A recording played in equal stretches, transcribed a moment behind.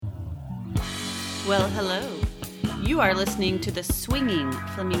Well, hello. You are listening to the Swinging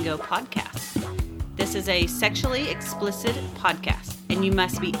Flamingo podcast. This is a sexually explicit podcast, and you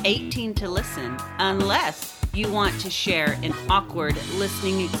must be 18 to listen unless you want to share an awkward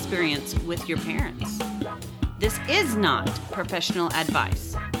listening experience with your parents. This is not professional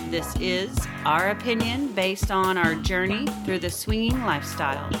advice. This is our opinion based on our journey through the swinging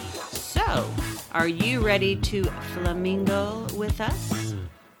lifestyle. So, are you ready to flamingo with us?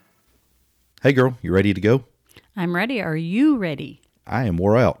 Hey girl, you ready to go? I'm ready. Are you ready? I am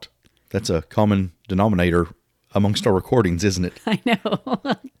wore out. That's a common denominator amongst our recordings, isn't it? I know.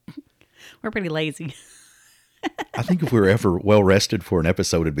 We're pretty lazy. I think if we were ever well rested for an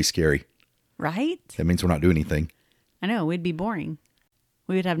episode, it'd be scary. Right? That means we're not doing anything. I know. We'd be boring.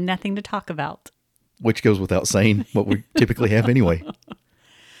 We would have nothing to talk about. Which goes without saying, what we typically have anyway.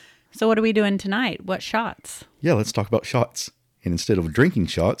 So what are we doing tonight? What shots? Yeah, let's talk about shots. And instead of drinking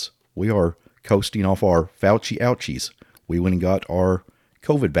shots, we are coasting off our Fauci ouchies. We went and got our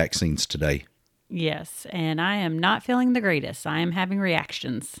COVID vaccines today. Yes, and I am not feeling the greatest. I am having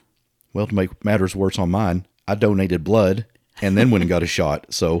reactions. Well, to make matters worse on mine, I donated blood and then went and got a shot.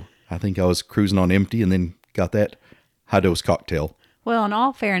 So I think I was cruising on empty and then got that high-dose cocktail. Well, in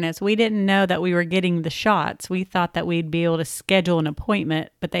all fairness, we didn't know that we were getting the shots. We thought that we'd be able to schedule an appointment,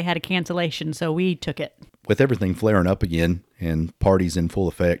 but they had a cancellation, so we took it. With everything flaring up again and parties in full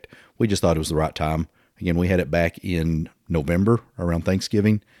effect, we just thought it was the right time. Again, we had it back in November around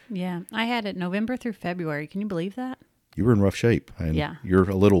Thanksgiving. Yeah, I had it November through February. Can you believe that? You were in rough shape. And yeah. You're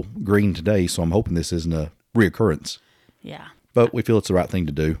a little green today, so I'm hoping this isn't a reoccurrence. Yeah. But we feel it's the right thing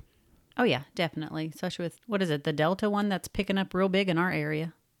to do. Oh, yeah, definitely. Especially with, what is it, the Delta one that's picking up real big in our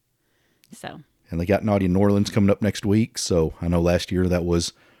area. So. And they got Naughty in New Orleans coming up next week. So I know last year that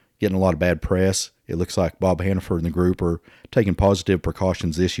was getting a lot of bad press. It looks like Bob Hannaford and the group are taking positive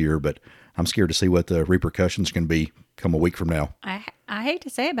precautions this year, but I'm scared to see what the repercussions can be come a week from now. I hate to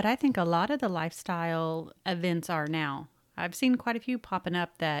say it, but I think a lot of the lifestyle events are now. I've seen quite a few popping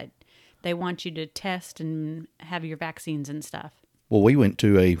up that they want you to test and have your vaccines and stuff. Well, we went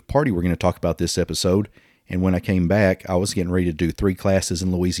to a party we're going to talk about this episode, and when I came back, I was getting ready to do 3 classes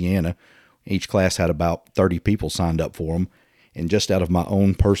in Louisiana. Each class had about 30 people signed up for them, and just out of my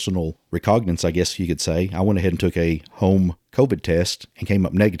own personal recognizance, I guess you could say, I went ahead and took a home COVID test and came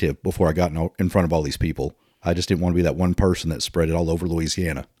up negative before I got in front of all these people. I just didn't want to be that one person that spread it all over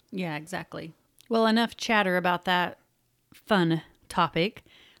Louisiana. Yeah, exactly. Well, enough chatter about that fun topic.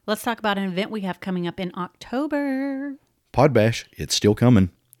 Let's talk about an event we have coming up in October. Pod Bash, it's still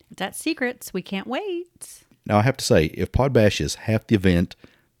coming. It's at Secrets. We can't wait. Now, I have to say, if Pod Bash is half the event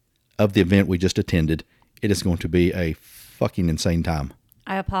of the event we just attended, it is going to be a fucking insane time.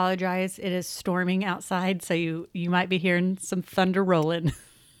 I apologize. It is storming outside, so you might be hearing some thunder rolling.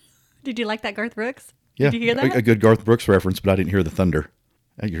 Did you like that, Garth Brooks? Yeah, did you hear that? A good Garth Brooks reference, but I didn't hear the thunder.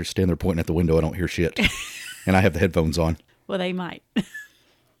 You're standing there pointing at the window. I don't hear shit. And I have the headphones on. Well, they might.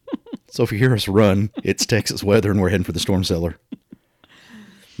 So if you hear us run, it's Texas weather and we're heading for the storm cellar.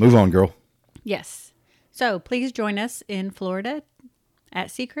 Move on, girl. Yes. So please join us in Florida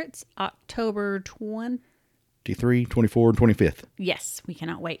at Secrets, October 23, 24, and 25th. Yes, we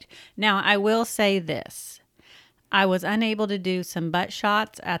cannot wait. Now, I will say this. I was unable to do some butt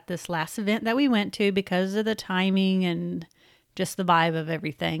shots at this last event that we went to because of the timing and just the vibe of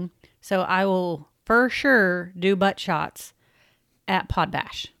everything. So I will for sure do butt shots at Pod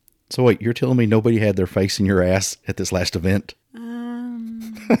Bash. So wait, you're telling me nobody had their face in your ass at this last event?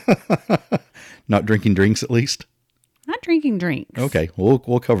 Not drinking drinks, at least? Not drinking drinks. Okay, we'll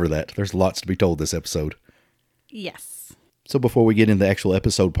cover that. There's lots to be told this episode. Yes. So before we get into the actual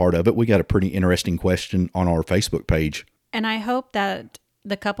episode part of it, we got a pretty interesting question on our Facebook page. And I hope that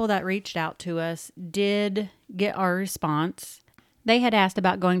the couple that reached out to us did get our response. They had asked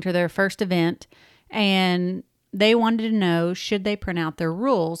about going to their first event, and they wanted to know, should they print out their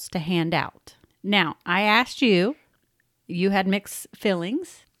rules to hand out? Now, I asked you, you had mixed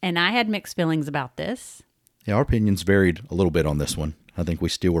feelings, and I had mixed feelings about this. Yeah, our opinions varied a little bit on this one. I think we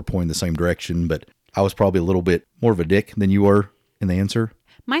still were pointing the same direction, but I was probably a little bit more of a dick than you were in the answer.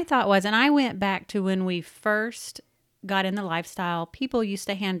 My thought was, and I went back to when we first got in the lifestyle, people used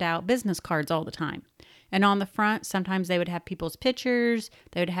to hand out business cards all the time. And on the front, sometimes they would have people's pictures.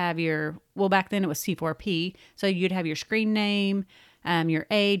 They would have back then it was C4P. So you'd have your screen name, your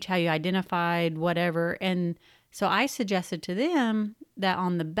age, how you identified, whatever. And so I suggested to them that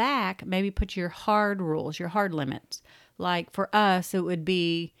on the back, maybe put your hard rules, your hard limits. Like for us, it would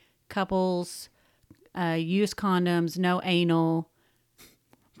be couples, use condoms, no anal.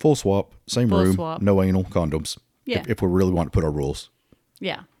 Full swap, same Full room, swap. no anal, condoms. Yeah. If we really want to put our rules.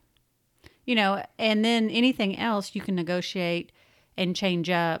 Yeah. And then anything else you can negotiate and change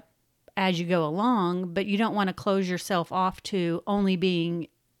up as you go along, but you don't want to close yourself off to only being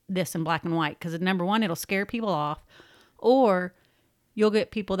this in black and white, because number one, it'll scare people off, or you'll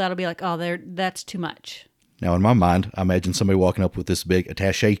get people that'll be like, oh, that's too much. Now, in my mind, I imagine somebody walking up with this big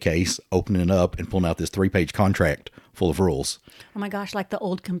attaché case, opening it up, and pulling out this 3-page contract full of rules. Oh my gosh, like the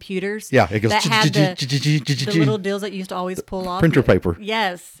old computers. Yeah, it goes. That had the little deals that you used to always pull off. Printer paper.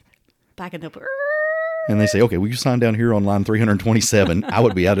 Yes. Back in the... And they say, okay, will you sign down here on line 327? I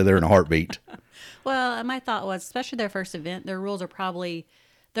would be out of there in a heartbeat. Well, my thought was, especially their first event, their rules are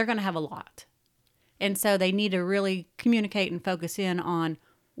they're going to have a lot. And so they need to really communicate and focus in on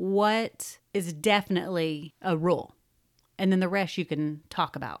what is definitely a rule. And then the rest you can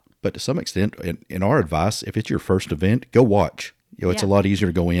talk about. But to some extent, in our advice, if it's your first event, go watch. It's a lot easier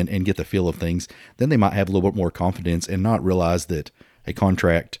to go in and get the feel of things. Then they might have a little bit more confidence and not realize that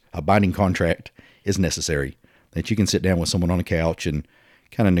a binding contract, is necessary. That you can sit down with someone on a couch and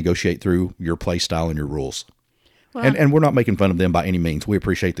kind of negotiate through your play style and your rules. Well, and we're not making fun of them by any means. We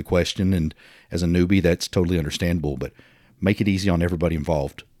appreciate the question, and as a newbie, that's totally understandable. But make it easy on everybody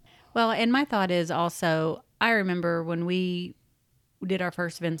involved. Well, and my thought is also, I remember when we did our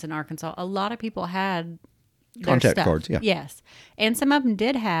first events in Arkansas, a lot of people had their contact stuff. Cards, yeah. Yes. And some of them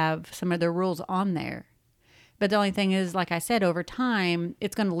did have some of their rules on there. But the only thing is, like I said, over time,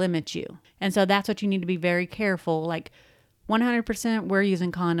 it's going to limit you. And so that's what you need to be very careful. Like 100% we're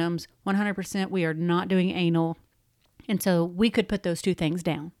using condoms. 100% we are not doing anal. And so we could put those two things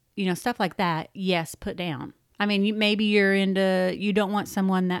down. Stuff like that, yes, put down. I mean, maybe you don't want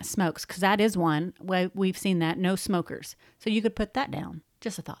someone that smokes, because that is one. We've seen that, no smokers. So you could put that down.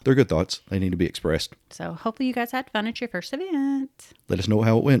 Just a thought. They're good thoughts. They need to be expressed. So hopefully you guys had fun at your first event. Let us know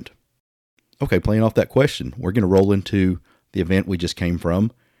how it went. Okay, playing off that question, we're going to roll into the event we just came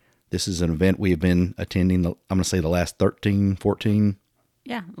from. This is an event we have been attending, I'm going to say the last 13, 14.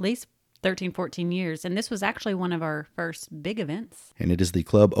 Yeah, at least 13, 14 years. And this was actually one of our first big events. And it is the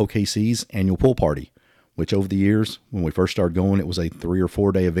Club OKC's annual pool party, which over the years, when we first started going, it was a 3 or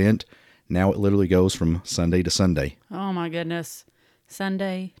 4 day event. Now it literally goes from Sunday to Sunday. Oh my goodness.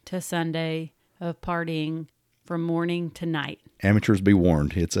 Sunday to Sunday of partying from morning to night. Amateurs be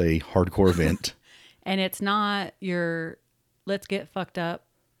warned, it's a hardcore event. And it's not your let's get fucked up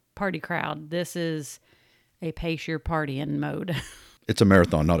party crowd. This is a pace your partying mode. It's a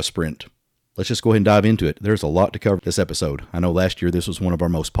marathon, not a sprint. Let's just go ahead and dive into it. There's a lot to cover this episode. I know last year this was one of our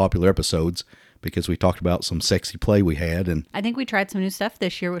most popular episodes because we talked about some sexy play we had. And I think we tried some new stuff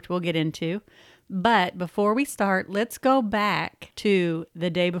this year, which we'll get into. But before we start, let's go back to the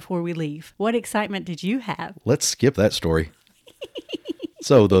day before we leave. What excitement did you have? Let's skip that story.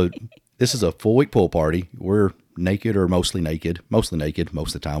 So this is a full week pool party. We're naked or mostly naked most of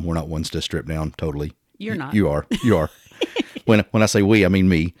the time. We're not ones to strip down totally. You're not. You are. When I say we, I mean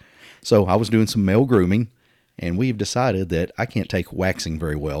me. So I was doing some male grooming, and we've decided that I can't take waxing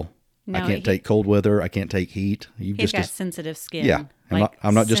very well. No, I can't take cold weather. I can't take heat. He's got sensitive skin. Yeah.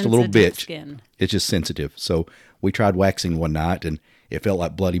 I'm not just a little bitch. Skin. It's just sensitive. So we tried waxing one night, and it felt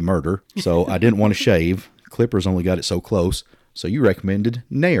like bloody murder. So I didn't want to shave. Clippers only got it so close. So you recommended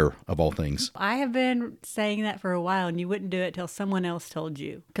Nair, of all things. I have been saying that for a while, and you wouldn't do it till someone else told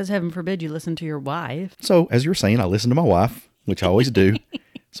you. Because heaven forbid you listen to your wife. So as you're saying, I listen to my wife, which I always do.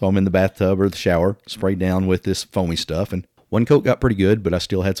 So I'm in the bathtub or the shower, sprayed down with this foamy stuff. And one coat got pretty good, but I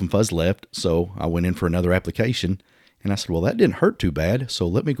still had some fuzz left. So I went in for another application. And I said, well, that didn't hurt too bad. So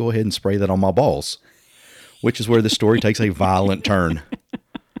let me go ahead and spray that on my balls. Which is where the story takes a violent turn.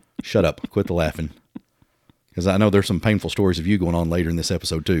 Shut up. Quit the laughing. Because I know there's some painful stories of you going on later in this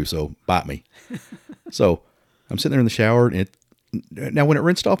episode too, so bite me. So I'm sitting there in the shower, and now when it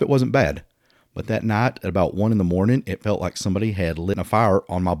rinsed off, it wasn't bad. But that night at about 1 a.m, it felt like somebody had lit a fire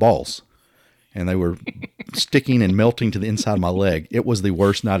on my balls. And they were sticking and melting to the inside of my leg. It was the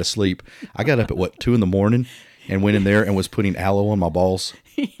worst night of sleep. I got up at 2 a.m. and went in there and was putting aloe on my balls.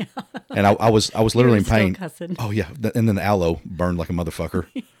 Yeah. And I was literally in pain. Cussing. Oh yeah. And then the aloe burned like a motherfucker.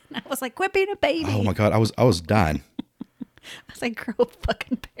 I was like, quit being a baby. Oh my God. I was dying. I was like, grow a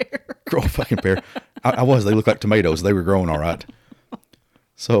fucking pear. Grow a fucking pear. I was. They looked like tomatoes. They were growing all right.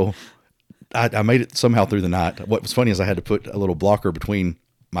 So I made it somehow through the night. What was funny is I had to put a little blocker between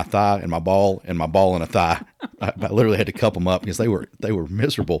my thigh and my ball and a thigh. I literally had to cup them up because they were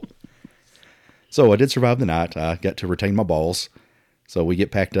miserable. So I did survive the night. I got to retain my balls. So we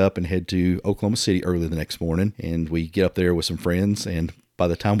get packed up and head to Oklahoma City early the next morning. And we get up there with some friends. And by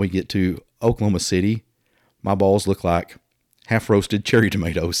the time we get to Oklahoma City, my balls look like half-roasted cherry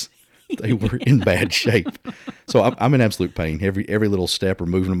tomatoes. They were in bad shape. So I'm in absolute pain. Every little step or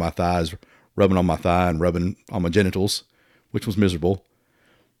movement of my thighs rubbing on my thigh and rubbing on my genitals, which was miserable.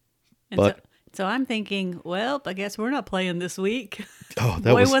 And But so I'm thinking, well, I guess we're not playing this week. oh,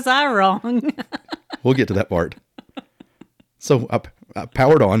 that Boy, was I wrong. we'll get to that part. So I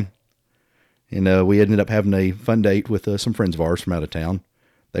powered on, and we ended up having a fun date with some friends of ours from out of town.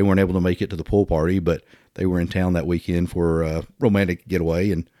 They weren't able to make it to the pool party, but they were in town that weekend for a romantic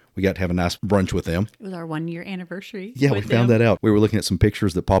getaway, and we got to have a nice brunch with them. It was our 1-year anniversary. Yeah, we with found them. that out. We were looking at some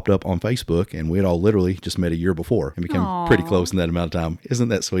pictures that popped up on Facebook, and we had all literally just met a year before and become pretty close in that amount of time. Isn't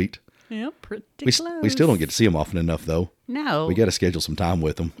that sweet? Yeah, pretty We close. still don't get to see them often enough, though. No. We got to schedule some time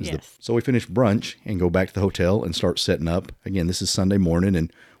with them. Yes. So we finish brunch and go back to the hotel and start setting up. Again, this is Sunday morning,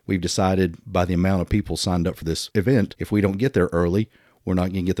 and we've decided by the amount of people signed up for this event, if we don't get there early, we're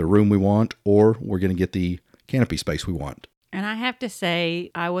not going to get the room we want, or we're going to get the canopy space we want. And I have to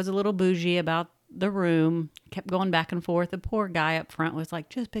say, I was a little bougie about the room. Kept going back and forth. The poor guy up front was like,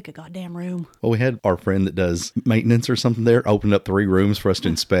 just pick a goddamn room. Well, we had our friend that does maintenance or something there opened up 3 rooms for us to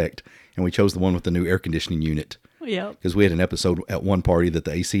inspect, and we chose the one with the new air conditioning unit. Yep. Because we had an episode at one party that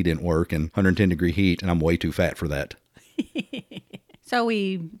the AC didn't work and 110-degree heat, and I'm way too fat for that. So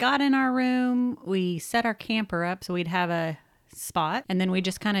we got in our room. We set our camper up so we'd have a spot. And then we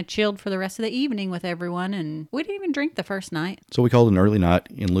just kind of chilled for the rest of the evening with everyone. And we didn't even drink the first night. So we called an early night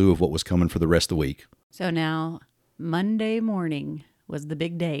in lieu of what was coming for the rest of the week. So now Monday morning was the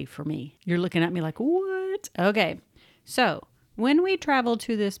big day for me. You're looking at me like, what? Okay. So when we traveled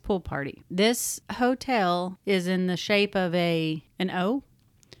to this pool party, this hotel is in the shape of an O.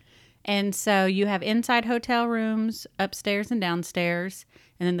 And so you have inside hotel rooms, upstairs and downstairs,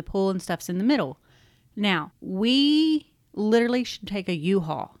 and then the pool and stuff's in the middle. Now, we literally should take a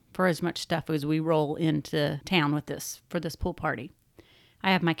U-Haul for as much stuff as we roll into town with this for this pool party.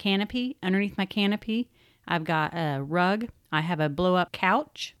 I have my canopy. Underneath my canopy, I've got a rug. I have a blow-up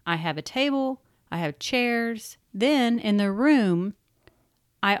couch. I have a table. I have chairs. Then in the room,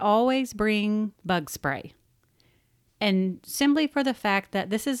 I always bring bug spray. And simply for the fact that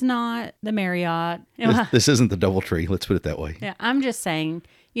this is not the Marriott. This isn't the DoubleTree, let's put it that way. Yeah, I'm just saying,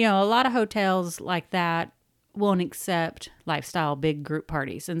 a lot of hotels like that won't accept lifestyle big group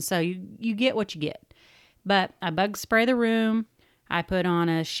parties. And so you get what you get. But I bug spray the room. I put on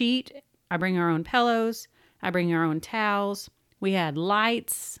a sheet. I bring our own pillows. I bring our own towels. We had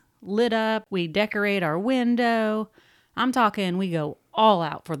lights lit up. We decorate our window. I'm talking we go all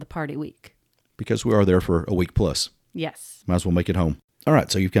out for the party week. Because we are there for a week plus. Yes. Might as well make it home. All right,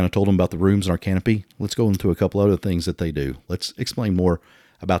 so you've kind of told them about the rooms and our canopy. Let's go into a couple other things that they do. Let's explain more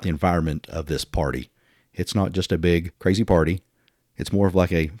about the environment of this party. It's not just a big, crazy party. It's more of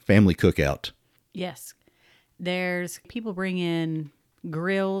like a family cookout. Yes. There's people bring in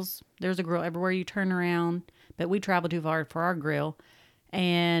grills. There's a grill everywhere you turn around, but we travel too far for our grill.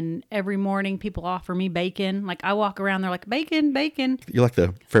 And every morning people offer me bacon. Like I walk around, they're like, bacon, bacon. You're like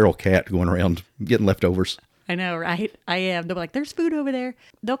the feral cat going around getting leftovers. I know, right? I am. They'll be like, there's food over there.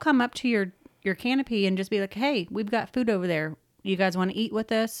 They'll come up to your canopy and just be like, hey, we've got food over there. You guys want to eat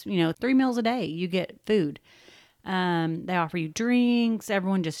with us? 3 meals a day, you get food. They offer you drinks.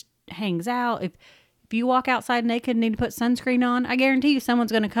 Everyone just hangs out. If you walk outside naked and need to put sunscreen on, I guarantee you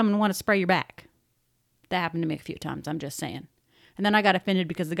someone's going to come and want to spray your back. That happened to me a few times. I'm just saying. And then I got offended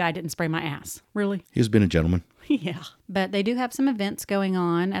because the guy didn't spray my ass. Really? He's been a gentleman. Yeah. But they do have some events going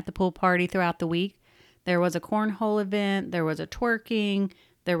on at the pool party throughout the week. There was a cornhole event. There was a twerking.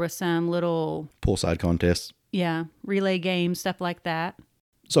 There was some little... Poolside contests. Yeah, relay games, stuff like that.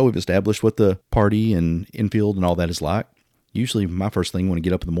 So we've established what the party and infield and all that is like. Usually my first thing when I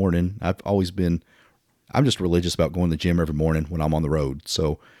get up in the morning, I'm just religious about going to the gym every morning when I'm on the road.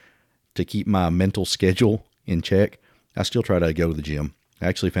 So to keep my mental schedule in check, I still try to go to the gym. I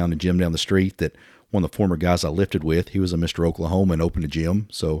actually found a gym down the street that one of the former guys I lifted with, he was a Mr. Oklahoma and opened a gym.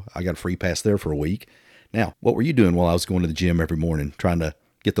 So I got a free pass there for a week. Now, what were you doing while I was going to the gym every morning, trying to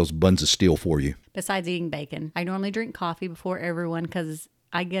get those buns of steel for you? Besides eating bacon, I normally drink coffee before everyone because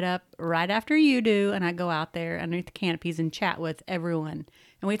I get up right after you do and I go out there underneath the canopies and chat with everyone.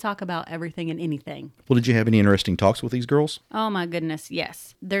 And we talk about everything and anything. Well, did you have any interesting talks with these girls? Oh my goodness,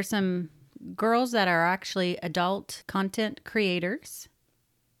 yes. There's some girls that are actually adult content creators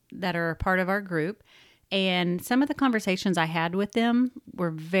that are a part of our group. And some of the conversations I had with them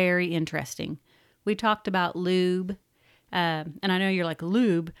were very interesting. We talked about lube. And I know you're like,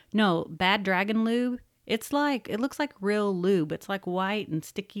 lube? No, Bad Dragon lube. It looks like real lube. It's like white and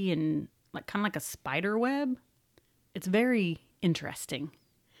sticky and like kind of like a spider web. It's very interesting.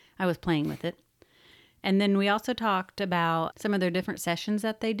 I was playing with it. And then we also talked about some of their different sessions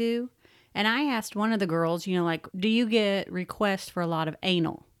that they do. And I asked one of the girls, do you get requests for a lot of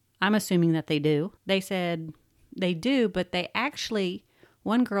anal? I'm assuming that they do. They said they do, but they actually,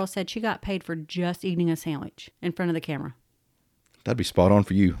 one girl said she got paid for just eating a sandwich in front of the camera. That'd be spot on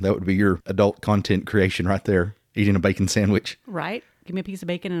for you. That would be your adult content creation right there, eating a bacon sandwich. Right? Give me a piece of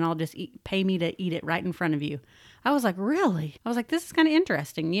bacon and I'll just pay me to eat it right in front of you. I was like, really? I was like, this is kind of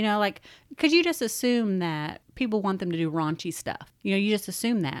interesting, you know, like, because you just assume that people want them to do raunchy stuff. You know, you just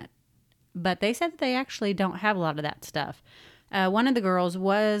assume that. But they said that they actually don't have a lot of that stuff. One of the girls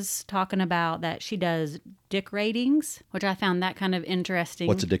was talking about that she does dick ratings, which I found that kind of interesting.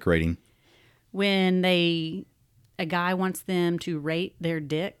 What's a dick rating? When a guy wants them to rate their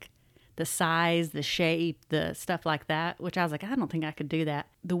dick, the size, the shape, the stuff like that, which I was like, I don't think I could do that.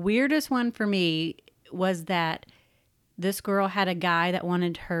 The weirdest one for me was that this girl had a guy that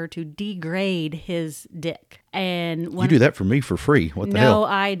wanted her to degrade his dick. And You do that for me for free. What the hell? No,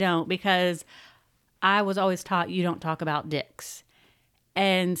 I don't, because I was always taught you don't talk about dicks.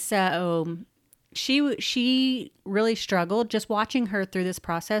 And so she really struggled. Just watching her through this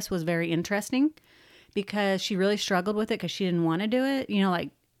process was very interesting because she really struggled with it because she didn't want to do it. You know,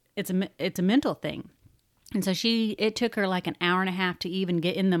 like it's a mental thing. And so it took her like an hour and a half to even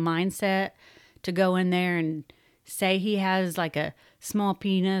get in the mindset to go in there and say he has like a small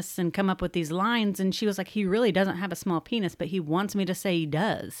penis and come up with these lines. And she was like, he really doesn't have a small penis, but he wants me to say he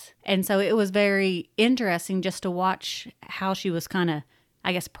does. And so it was very interesting just to watch how she was kind of,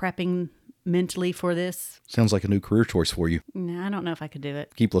 I guess, prepping mentally for this. Sounds like a new career choice for you. No, I don't know if I could do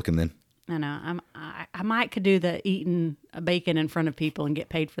it. Keep looking then. I know. I might could do the eating a bacon in front of people and get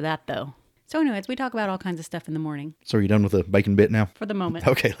paid for that though. So anyways, we talk about all kinds of stuff in the morning. So are you done with the bacon bit now? For the moment.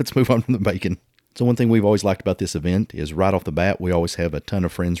 Okay, let's move on from the bacon. So one thing we've always liked about this event is right off the bat, we always have a ton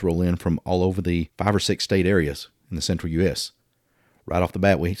of friends roll in from all over the 5 or 6 state areas in the central U.S. Right off the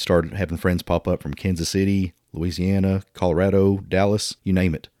bat, we started having friends pop up from Kansas City, Louisiana, Colorado, Dallas, you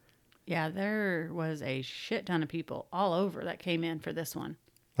name it. Yeah, there was a shit ton of people all over that came in for this one.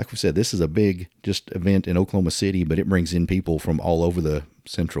 Like we said, this is a big just event in Oklahoma City, but it brings in people from all over the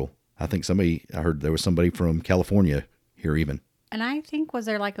central. I heard there was somebody from California here even. And I think, was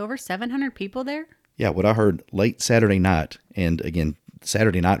there like over 700 people there? Yeah, what I heard late Saturday night, and again,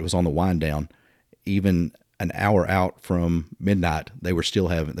 Saturday night was on the wind down, even an hour out from midnight, they still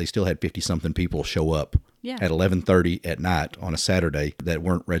had 50-something people show up at 11:30 at night on a Saturday that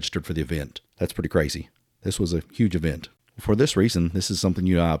weren't registered for the event. That's pretty crazy. This was a huge event. For this reason, this is something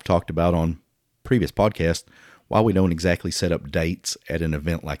you and I have talked about on previous podcasts, why we don't exactly set up dates at an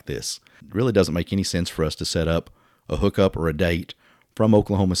event like this. It really doesn't make any sense for us to set up a hookup or a date from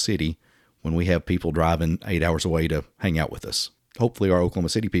Oklahoma City when we have people driving 8 hours away to hang out with us. Hopefully our Oklahoma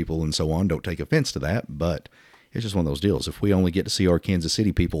City people and so on don't take offense to that, but it's just one of those deals. If we only get to see our Kansas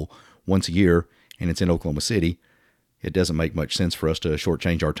City people once a year and it's in Oklahoma City, it doesn't make much sense for us to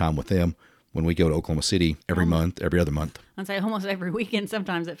shortchange our time with them when we go to Oklahoma City every month, every other month. I'd say almost every weekend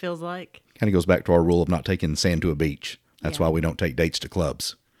sometimes it feels like. Kind of goes back to our rule of not taking sand to a beach. That's why we don't take dates to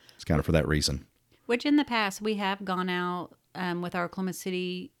clubs. It's kind of for that reason. Which in the past, we have gone out with our Oklahoma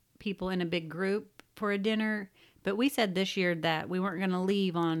City people in a big group for a dinner. But we said this year that we weren't going to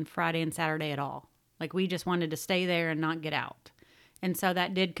leave on Friday and Saturday at all. Like we just wanted to stay there and not get out. And so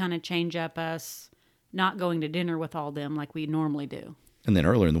that did kind of change up us not going to dinner with all them like we normally do. And then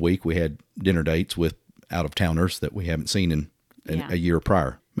earlier in the week, we had dinner dates with out-of-towners that we haven't seen in a year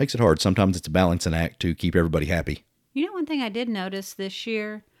prior. Makes it hard. Sometimes it's a balancing act to keep everybody happy. You know, one thing I did notice this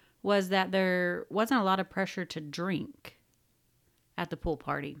year was that there wasn't a lot of pressure to drink at the pool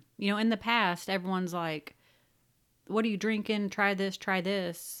party. You know, in the past, everyone's like, what are you drinking? Try this,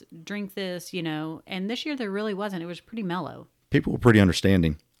 drink this, you know. And this year there really wasn't. It was pretty mellow. People were pretty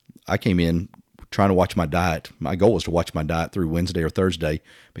understanding. I came in trying to watch my diet. My goal was to watch my diet through Wednesday or Thursday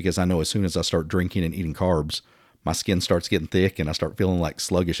because I know as soon as I start drinking and eating carbs, my skin starts getting thick and I start feeling like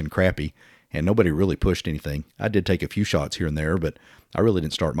sluggish and crappy. And nobody really pushed anything. I did take a few shots here and there, but I really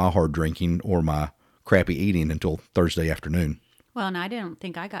didn't start my hard drinking or my crappy eating until Thursday afternoon. Well, and I didn't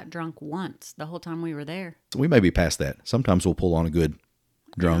think I got drunk once the whole time we were there. So we may be past that. Sometimes we'll pull on a good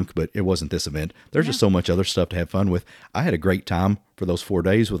drunk, but it wasn't this event. There's just so much other stuff to have fun with. I had a great time for those 4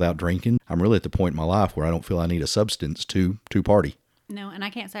 days without drinking. I'm really at the point in my life where I don't feel I need a substance to party. No, and I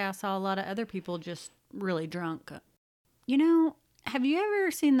can't say I saw a lot of other people just really drunk. You know, have you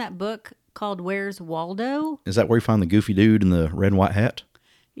ever seen that book called Where's Waldo? Is that where you find the goofy dude in the red and white hat?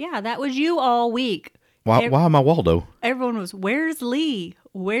 Yeah, that was you all week. Why am I Waldo? Everyone was, where's Lee?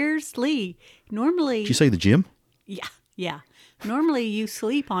 Where's Lee? Normally... Did you say the gym? Yeah. Normally you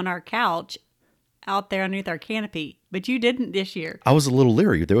sleep on our couch out there underneath our canopy, but you didn't this year. I was a little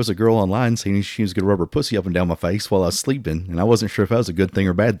leery. There was a girl online saying she was going to rub her pussy up and down my face while I was sleeping, and I wasn't sure if that was a good thing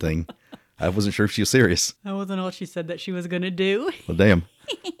or bad thing. I wasn't sure if she was serious. That wasn't what she said that she was going to do. Well, damn.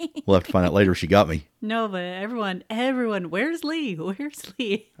 We'll have to find out later if she got me. No, but everyone, where's Lee? Where's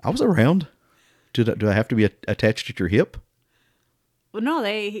Lee? I was around. Do I have to be attached at your hip? Well, no,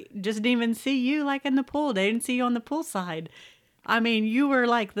 they just didn't even see you like in the pool. They didn't see you on the pool side. I mean, you were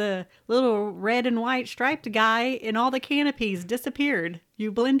like the little red and white striped guy, and all the canopies disappeared.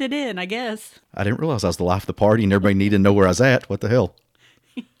 You blended in, I guess. I didn't realize I was the life of the party and everybody needed to know where I was at. What the hell?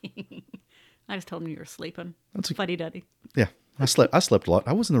 I just told them you were sleeping. That's a- Fuddy-duddy. Yeah, I slept a lot.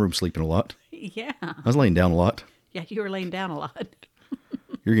 I was in the room sleeping a lot. Yeah. I was laying down a lot. Yeah, you were laying down a lot.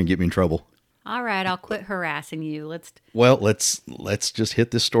 You're going to get me in trouble. All right, I'll quit harassing you. Let's just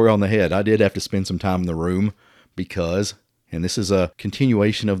hit this story on the head. I did have to spend some time in the room because, and this is a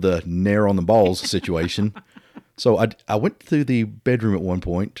continuation of the nair on the balls situation. So I went through the bedroom at one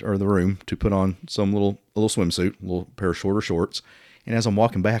point, or the room, to put on some little swimsuit, a little pair of shorter shorts. And as I'm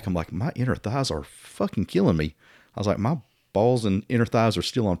walking back, I'm like, my inner thighs are fucking killing me. I was like, my balls and inner thighs are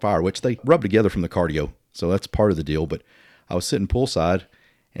still on fire, which they rub together from the cardio. So that's part of the deal. But I was sitting poolside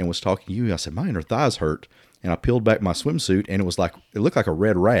and was talking to you. I said, my inner thighs hurt. And I peeled back my swimsuit and it looked like a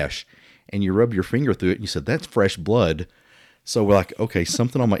red rash. And you rub your finger through it and you said, that's fresh blood. So we're like, okay,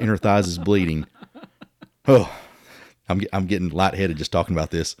 something on my inner thighs is bleeding. Oh, I'm getting lightheaded just talking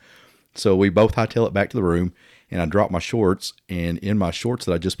about this. So we both hightail it back to the room and I drop my shorts, and in my shorts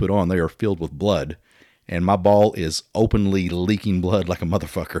that I just put on, they are filled with blood. And my ball is openly leaking blood like a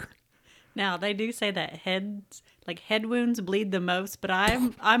motherfucker. Now, they do say that head wounds bleed the most, but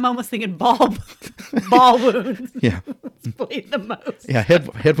I'm almost thinking ball wounds. Yeah. Bleed the most. Yeah,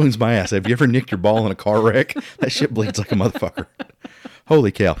 head wounds my ass. Have you ever nicked your ball in a car wreck? That shit bleeds like a motherfucker.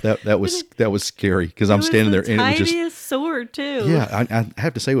 Holy cow, that was scary because I'm standing there and it was just tiniest sore too. Yeah, I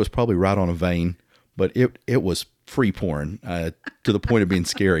have to say it was probably right on a vein, but it was free pouring to the point of being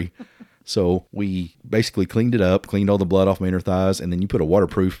scary. So we basically cleaned it up, cleaned all the blood off my inner thighs, and then you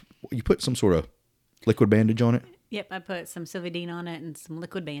put some sort of liquid bandage on it. Yep, I put some Silvidine on it and some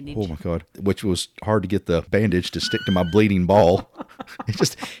liquid bandage. Oh my God, which was hard to get the bandage to stick to my bleeding ball.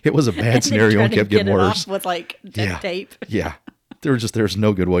 It was a bad scenario and kept getting worse. With like duct tape. Yeah. There's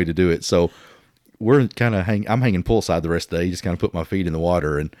no good way to do it. So we're kind of I'm hanging poolside the rest of the day, just kind of put my feet in the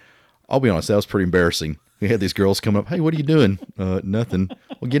water. And I'll be honest, that was pretty embarrassing. We had these girls coming up. Hey, what are you doing? Nothing.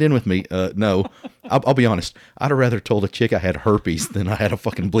 Well, get in with me. No, I'll be honest. I'd have rather told a chick I had herpes than I had a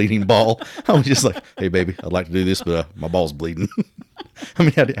fucking bleeding ball. I was just like, hey baby, I'd like to do this, but my ball's bleeding. I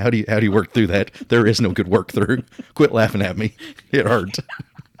mean, how do you work through that? There is no good work through. Quit laughing at me. It hurt.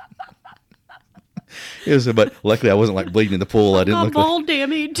 But luckily I wasn't like bleeding in the pool. I didn't look ball like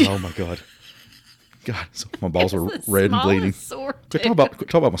damage. Oh my God, so my balls were red and bleeding.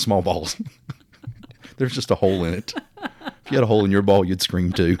 Talk about my small balls. There's just a hole in it. If you had a hole in your ball, you'd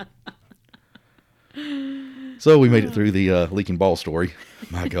scream too. So we made it through the leaking ball story.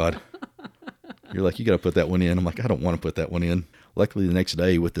 My God, you're like, you got to put that one in. I'm like, I don't want to put that one in. Luckily, the next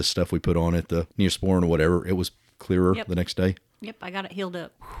day with this stuff we put on it, the Neosporin or whatever, it was clearer the next day. Yep, I got it healed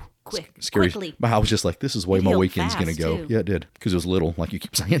up Quickly. I was just like, this is the way my weekend's going to go. Too. Yeah, it did. Because it was little, like you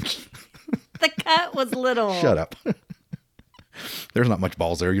keep saying. The cut was little. Shut up. There's not much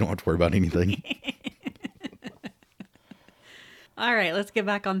balls there. You don't have to worry about anything. All right, let's get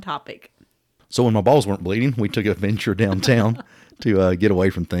back on topic. So when my balls weren't bleeding, we took a venture downtown to get away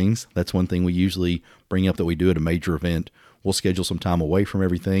from things. That's one thing we usually bring up that we do at a major event. We'll schedule some time away from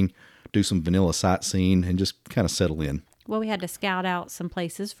everything, do some vanilla sightseeing, and just kind of settle in. Well, we had to scout out some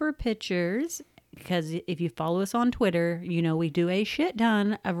places for pictures because if you follow us on Twitter, you know we do a shit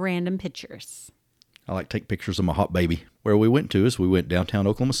ton of random pictures. I like to take pictures of my hot baby. Where we went downtown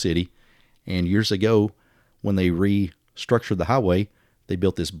Oklahoma City, and years ago, when they restructured the highway, they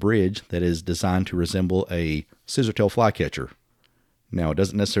built this bridge that is designed to resemble a scissortail flycatcher. Now, it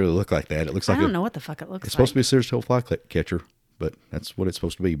doesn't necessarily look like that. It looks like I don't know what the fuck it looks like. It's supposed to be a scissortail flycatcher, but that's what it's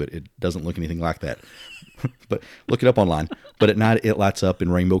supposed to be, but it doesn't look anything like that. But look it up online. But at night, it lights up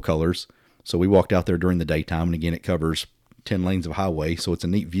in rainbow colors. So we walked out there during the daytime, and again, it covers 10 lanes of highway, so it's a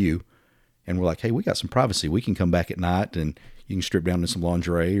neat view. And we're like, hey, we got some privacy. We can come back at night, and you can strip down in some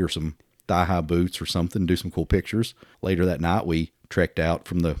lingerie or some thigh-high boots or something, do some cool pictures. Later that night, we trekked out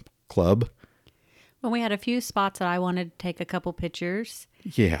from the club. Well, we had a few spots that I wanted to take a couple pictures.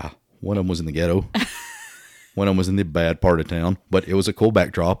 Yeah, one of them was in the ghetto. One of them was in the bad part of town, but it was a cool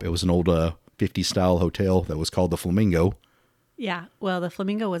backdrop. It was an old 50s style hotel that was called the Flamingo. Yeah, well, the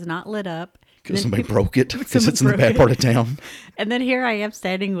Flamingo was not lit up. Because somebody broke it because Someone it's in the broke bad it. part of town. And then here I am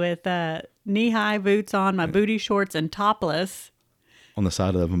standing with knee-high boots on, my booty shorts, and topless. On the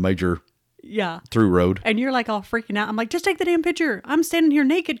side of a major Yeah. through road. And you're like all freaking out. I'm like, just take the damn picture. I'm standing here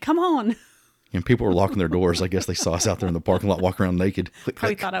naked. Come on. And people were locking their doors. I guess they saw us out there in the parking lot walking around naked. Click,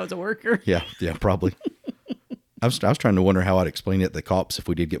 Probably click. thought I was a worker. Yeah, probably. I was trying to wonder how I'd explain it to the cops if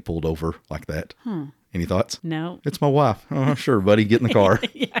we did get pulled over like that. Any thoughts? No. It's my wife. Oh, sure, buddy. Get in the car.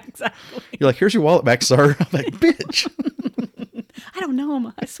 Yeah, exactly. You're like, here's your wallet back, sir. I'm like, bitch. I don't know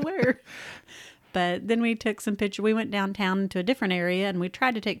him, I swear. But then we took some pictures. We went downtown to a different area and we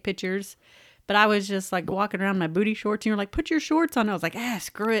tried to take pictures. But I was just like walking around in my booty shorts and you were like, put your shorts on. I was like,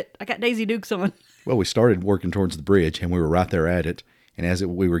 screw it. I got Daisy Dukes on. Well, we started working towards the bridge and we were right there at it. And as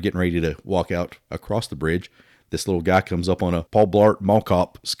we were getting ready to walk out across the bridge, this little guy comes up on a Paul Blart Mall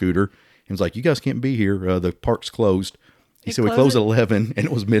Cop scooter and was like, you guys can't be here. The park's closed. He said, we close at 11 and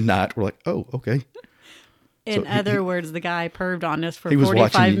it was midnight. We're like, oh, okay. In other words, the guy perved on us for He was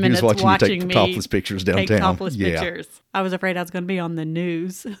 45 minutes watching you take me topless pictures downtown. take topless Yeah. pictures. I was afraid I was going to be on the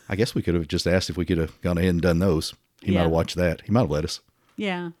news. I guess we could have just asked if we could have gone ahead and done those. He might Yeah. have watched that. He might have let us.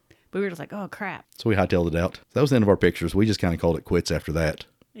 Yeah. But we were just like, oh, crap. So we hightailed it out. That was the end of our pictures. We just kind of called it quits after that.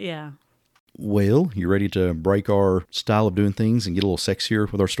 Yeah. Well, you ready to break our style of doing things and get a little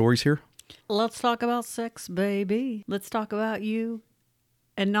sexier with our stories here? Let's talk about sex, baby. Let's talk about you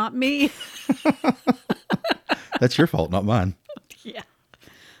and not me. That's your fault, not mine. Yeah.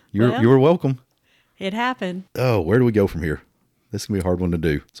 You were welcome. It happened. Oh, where do we go from here? This can be a hard one to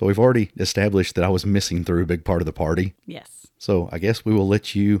do. So we've already established that I was missing through a big part of the party. Yes. So I guess we will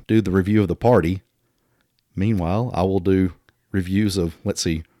let you do the review of the party. Meanwhile, I will do reviews of, let's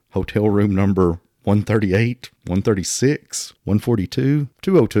see, hotel room number 138, 136, 142,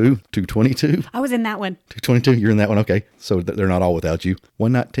 202, 222. I was in that one. 222, you're in that one. Okay. So they're not all without you.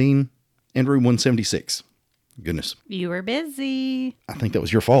 119 and room 176. Goodness. You were busy. I think that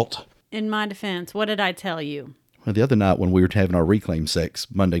was your fault. In my defense, what did I tell you? Well, the other night when we were having our reclaim sex,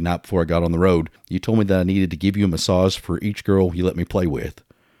 Monday night before I got on the road, you told me that I needed to give you a massage for each girl you let me play with.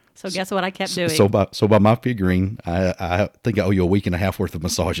 So guess what I kept doing? So by my figuring, I think I owe you a week and a half worth of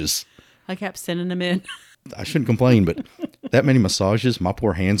massages. I kept sending them in. I shouldn't complain, but that many massages, my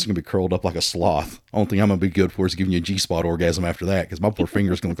poor hands are going to be curled up like a sloth. Only thing I'm going to be good for is giving you a G-spot orgasm after that, because my poor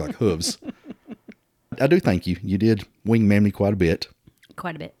fingers going to look like hooves. I do thank you. You did wingman me quite a bit.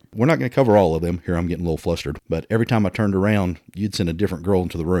 Quite a bit. We're not going to cover all of them. Here, I'm getting a little flustered. But every time I turned around, you'd send a different girl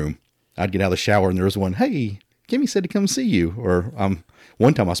into the room. I'd get out of the shower and there was one, hey, Kimmy said to come see you. Or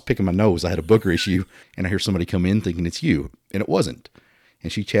one time I was picking my nose. I had a booger issue and I hear somebody come in thinking it's you. And it wasn't.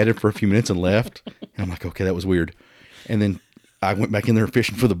 And she chatted for a few minutes and left. And I'm like, okay, that was weird. And then I went back in there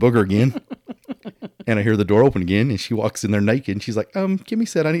fishing for the booger again. And I hear the door open again and she walks in there naked. And she's like, Kimmy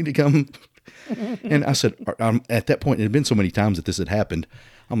said I need to come. And I said, at that point, it had been so many times that this had happened.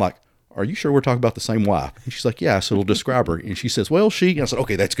 I'm like, are you sure we're talking about the same wife? And she's like, yeah. So it'll describe her. And she says, well, she. And I said,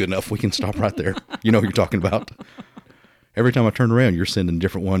 okay, that's good enough. We can stop right there. You know who you're talking about. Every time I turn around, you're sending a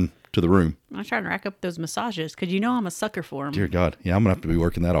different one to the room. I'm trying to rack up those massages because you know I'm a sucker for them. Dear God. Yeah, I'm going to have to be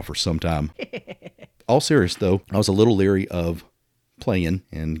working that off for some time. All serious, though, I was a little leery of playing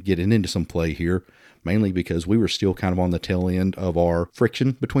and getting into some play here, mainly because we were still kind of on the tail end of our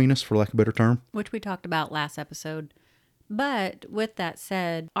friction between us, for lack of a better term. Which we talked about last episode. But with that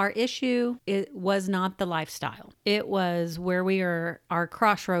said, our issue was not the lifestyle. It was where we are, our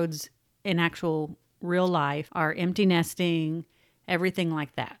crossroads in actual real life, our empty nesting, everything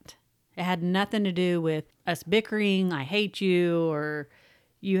like that. It had nothing to do with us bickering, I hate you, or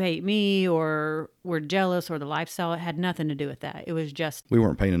you hate me, or we're jealous, or the lifestyle. It had nothing to do with that. It was just... We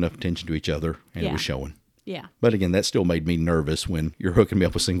weren't paying enough attention to each other, and it was showing. Yeah. But again, that still made me nervous when you're hooking me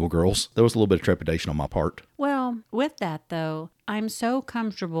up with single girls. There was a little bit of trepidation on my part. Well, with that though, I'm so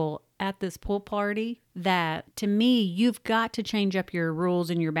comfortable at this pool party that to me, you've got to change up your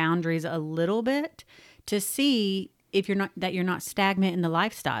rules and your boundaries a little bit to see if you're not stagnant in the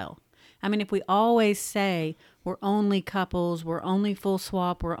lifestyle. I mean, if we always say we're only couples, we're only full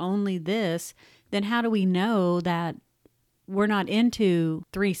swap, we're only this, then how do we know that we're not into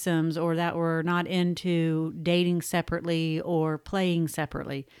threesomes or that we're not into dating separately or playing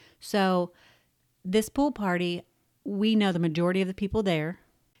separately? So this pool party, we know the majority of the people there,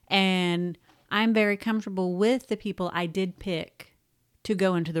 and I'm very comfortable with the people I did pick to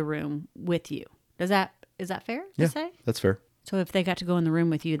go into the room with you. Is that fair to say? That's fair. So if they got to go in the room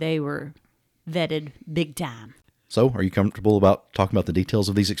with you, they were vetted big time. So, are you comfortable about talking about the details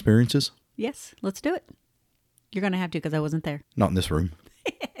of these experiences? Yes, let's do it. You're going to have to because I wasn't there. Not in this room.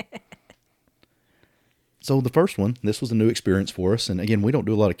 So the first one, this was a new experience for us. And again, we don't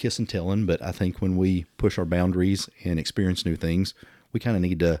do a lot of kiss and telling, but I think when we push our boundaries and experience new things, we kind of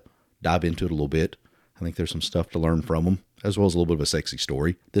need to dive into it a little bit. I think there's some stuff to learn from them, as well as a little bit of a sexy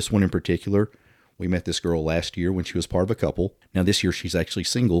story. This one in particular, we met this girl last year when she was part of a couple. Now this year she's actually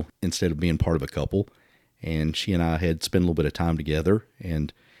single instead of being part of a couple. And she and I had spent a little bit of time together.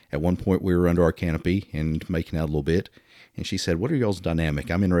 And at one point we were under our canopy and making out a little bit. And she said, "What are y'all's dynamic?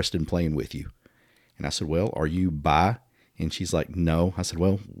 I'm interested in playing with you." And I said, "Well, are you bi?" And she's like, "No." I said,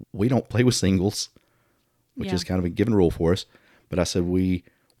 "Well, we don't play with singles," which is kind of a given rule for us. But I said, we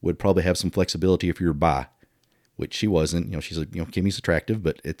would probably have some flexibility if you're bi, which she wasn't. You know, she's like, Kimmy's attractive,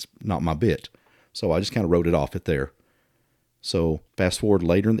 but it's not my bit. So I just kind of wrote it off at there. So fast forward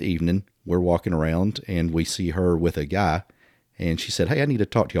later in the evening, we're walking around and we see her with a guy. And she said, "Hey, I need to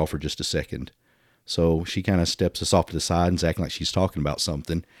talk to y'all for just a second." So she kind of steps us off to the side and is acting like she's talking about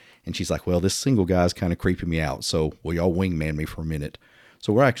something. And she's like, "Well, this single guy's kind of creeping me out. So will y'all wingman me for a minute?"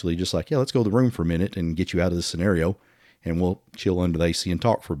 So we're actually just like, "Yeah, let's go to the room for a minute and get you out of this scenario. And we'll chill under the AC and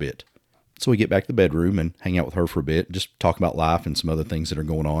talk for a bit." So we get back to the bedroom and hang out with her for a bit, just talk about life and some other things that are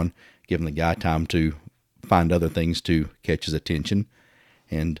going on, giving the guy time to find other things to catch his attention.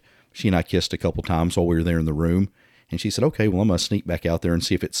 And she and I kissed a couple times while we were there in the room. And she said, "Okay, well, I'm going to sneak back out there and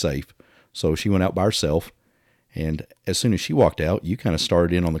see if it's safe." So she went out by herself. And as soon as she walked out, you kind of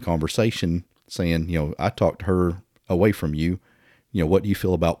started in on the conversation saying, "I talked her away from you. What do you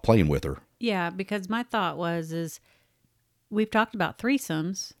feel about playing with her?" Yeah, because my thought is we've talked about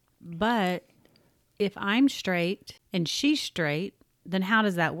threesomes, but if I'm straight and she's straight, then how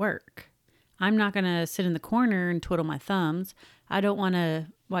does that work? I'm not going to sit in the corner and twiddle my thumbs. I don't want to,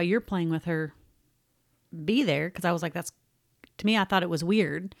 while you're playing with her, be there, because I was like, to me, I thought it was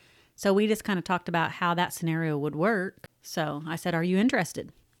weird. So we just kind of talked about how that scenario would work. So I said, "Are you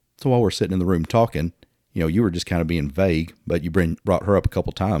interested?" So while we're sitting in the room talking, you were just kind of being vague, but you brought her up a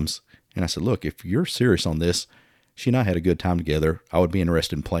couple times. And I said, "Look, if you're serious on this, she and I had a good time together. I would be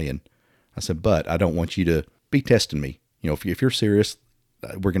interested in playing." I said, "But I don't want you to be testing me. If you're serious,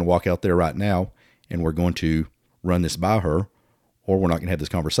 we're going to walk out there right now and we're going to run this by her, or we're not going to have this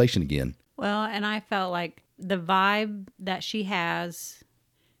conversation again." Well, and I felt like the vibe that she has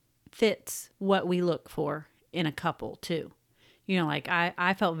fits what we look for in a couple too. Like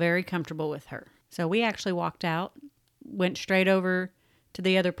I felt very comfortable with her. So we actually walked out, went straight over to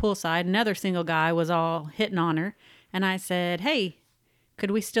the other poolside. Another single guy was all hitting on her. And I said, "Hey,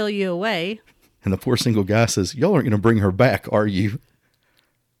 could we steal you away?" And the poor single guy says, "Y'all aren't going to bring her back, are you?"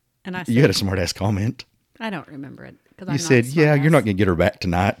 And I said, "You had a smart ass comment." "I don't remember it." You said, "Yeah, you're not going to get her back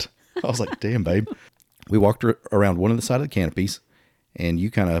tonight." I was like, "Damn, babe." We walked around one of the side of the canopies, and you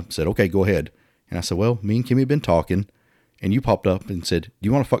kind of said, "Okay, go ahead." And I said, "Well, me and Kimmy have been talking," and you popped up and said, "Do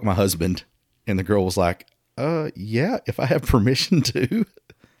you want to fuck my husband?" And the girl was like, "Yeah, if I have permission to."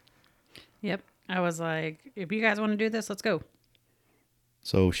 Yep. I was like, "If you guys want to do this, let's go."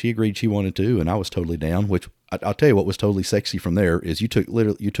 So she agreed she wanted to, and I was totally down, which I'll tell you what was totally sexy from there is you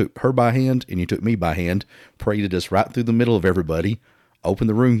took her by hand and you took me by hand, paraded us right through the middle of everybody, opened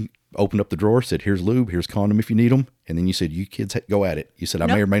the room, opened up the drawer, said, "Here's lube, here's condom if you need them." And then you said, "You kids go at it." You said, "I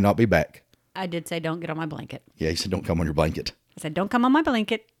may or may not be back." I did say, "Don't get on my blanket." Yeah, you said, "Don't come on your blanket." I said, "Don't come on my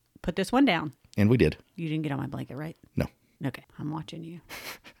blanket. Put this one down." And we did. You didn't get on my blanket, right? No. Okay. I'm watching you.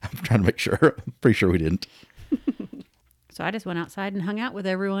 I'm trying to make sure. I'm pretty sure we didn't. So I just went outside and hung out with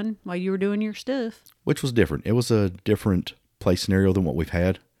everyone while you were doing your stuff. Which was different. It was a different play scenario than what we've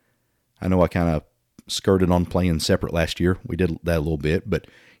had. I know I kind of skirted on playing separate last year. We did that a little bit, but,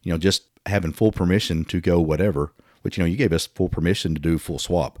 just having full permission to go whatever, which, you gave us full permission to do full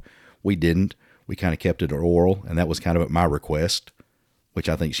swap. We didn't. We kind of kept it oral, and that was kind of at my request, which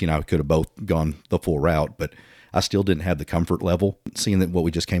I think she and I could have both gone the full route, but I still didn't have the comfort level. Seeing that what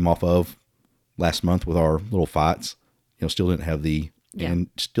we just came off of last month with our little fights, still didn't have and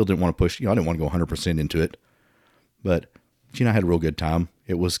still didn't want to push, I didn't want to go 100% into it, but she and I had a real good time.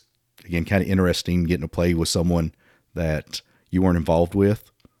 It was, again, kind of interesting getting to play with someone that you weren't involved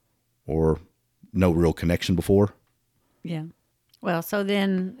with or no real connection before. Yeah. Well, so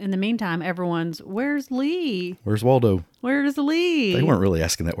then in the meantime, everyone's, "Where's Lee? Where's Waldo?" Where's Lee? They weren't really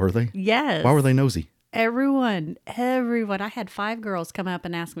asking that, were they? Yes. Why were they nosy? Everyone. I had 5 girls come up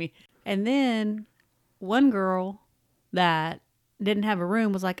and ask me. And then one girl that didn't have a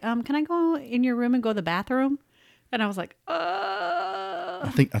room was like, "Can I go in your room and go to the bathroom?" And I was like, I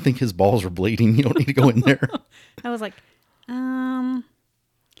think his balls are bleeding. You don't need to go in there. I was like,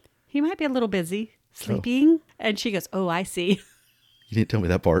 he might be a little busy sleeping. Oh. And she goes, "Oh, I see." You didn't tell me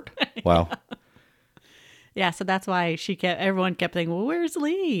that part. Wow. Yeah, so that's why everyone kept thinking, "Well, where's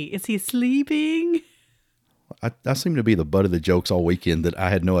Lee? Is he sleeping?" I seem to be the butt of the jokes all weekend that I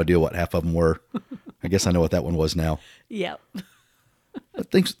had no idea what half of them were. I guess I know what that one was now. Yep.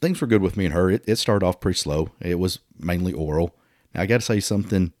 But things were good with me and her. It started off pretty slow. It was mainly oral. Now, I got to say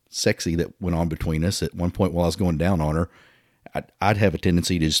something sexy that went on between us. At one point while I was going down on her, I'd have a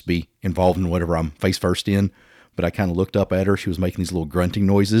tendency to just be involved in whatever I'm face first in. But I kind of looked up at her. She was making these little grunting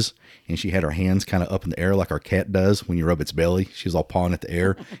noises, and she had her hands kind of up in the air like our cat does when you rub its belly. She was all pawing at the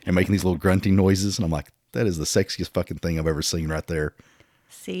air and making these little grunting noises. And I'm like, that is the sexiest fucking thing I've ever seen right there.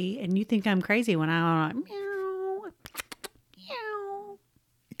 See, and you think I'm crazy when I'm like, meow, meow.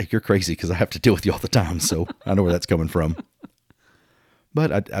 You're crazy because I have to deal with you all the time, so I know where that's coming from.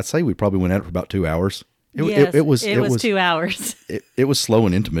 But I'd say we probably went at it for about 2 hours. It was 2 hours. It was slow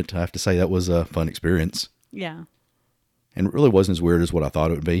and intimate. I have to say that was a fun experience. Yeah. And it really wasn't as weird as what I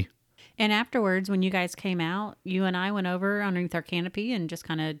thought it would be. And afterwards, when you guys came out, you and I went over underneath our canopy and just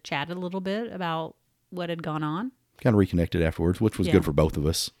kind of chatted a little bit about what had gone on. Kind of reconnected afterwards, which was good for both of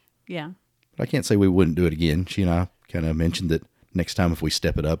us. Yeah. But I can't say we wouldn't do it again. She and I kind of mentioned that next time if we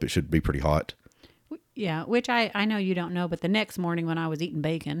step it up, it should be pretty hot. Yeah, which I know you don't know, but the next morning when I was eating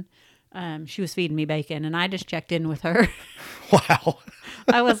bacon, she was feeding me bacon, and I just checked in with her. Wow.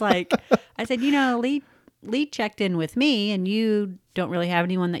 I was like, I said, Lee checked in with me, and you don't really have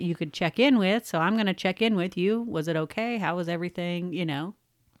anyone that you could check in with, so I'm going to check in with you. Was it okay? How was everything?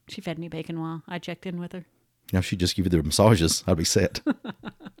 She fed me bacon while I checked in with her. Now she'd just give you the massages. I'd be set.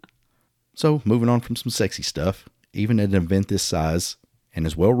 So, moving on from some sexy stuff, even at an event this size, and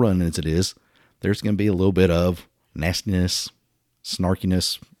as well run as it is, there's going to be a little bit of nastiness,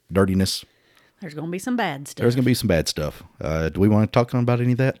 snarkiness, dirtiness. There's going to be some bad stuff. There's going to be some bad stuff. Do we want to talk about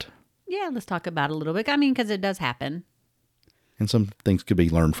any of that? Yeah, let's talk about it a little bit. I mean, because it does happen. And some things could be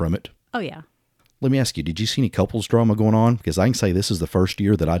learned from it. Oh, yeah. Let me ask you, did you see any couples drama going on? Because I can say this is the first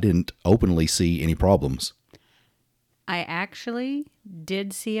year that I didn't openly see any problems. I actually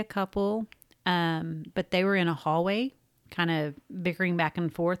did see a couple, but they were in a hallway, kind of bickering back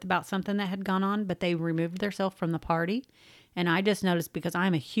and forth about something that had gone on, but they removed themselves from the party. And I just noticed, because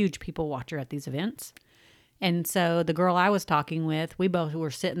I'm a huge people watcher at these events. And so the girl I was talking with, we both were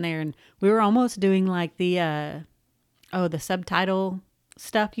sitting there, and we were almost doing like the subtitle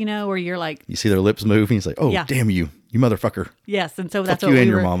stuff, where you're like, you see their lips move and you say, oh, yeah. Damn you motherfucker. Yes. And so that's what you and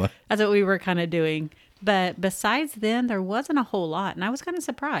your mama. That's what we were kind of doing. But besides then, there wasn't a whole lot. And I was kind of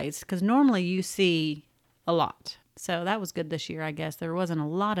surprised, because normally you see a lot. So that was good this year, I guess. There wasn't a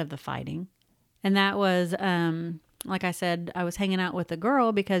lot of the fighting. And that was, like I said, I was hanging out with a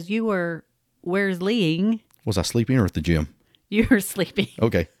girl because you were, where's Leeing? Was I sleeping or at the gym? You were sleeping.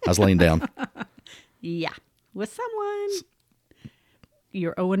 Okay. I was laying down. Yeah. With someone.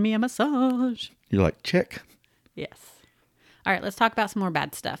 You're owing me a massage. You're like, check. Yes. All right, let's talk about some more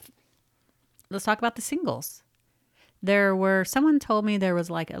bad stuff. Let's talk about the singles. Someone told me there was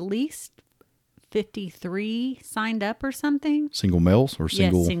like at least 53 signed up or something. Single males or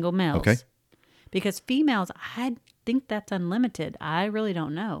single? Yes, single males. Okay. Because females, I think that's unlimited. I really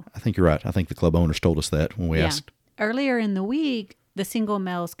don't know. I think you're right. I think the club owners told us that when we asked. Earlier in the week, the single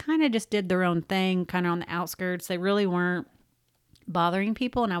males kind of just did their own thing, kind of on the outskirts. They really weren't bothering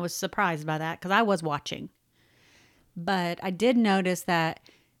people, and I was surprised by that because I was watching. But I did notice that,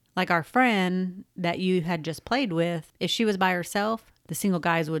 like our friend that you had just played with, if she was by herself, the single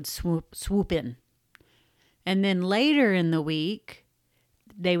guys would swoop in. And then later in the week,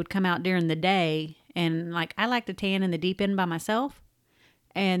 they would come out during the day, and like I like to tan in the deep end by myself,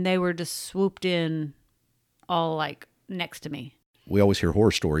 and they were just swooped in all like next to me. We always hear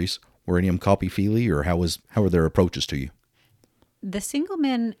horror stories. Were any of them copy-feely, or how were their approaches to you? The single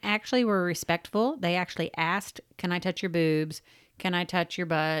men actually were respectful. They actually asked, can I touch your boobs? Can I touch your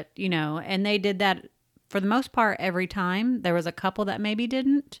butt? And they did that for the most part every time. There was a couple that maybe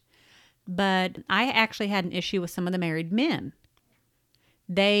didn't, but I actually had an issue with some of the married men.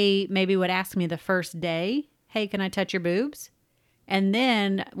 They maybe would ask me the first day, hey, can I touch your boobs? And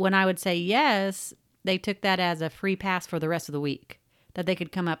then when I would say yes, they took that as a free pass for the rest of the week, that they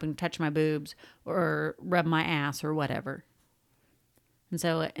could come up and touch my boobs or rub my ass or whatever. And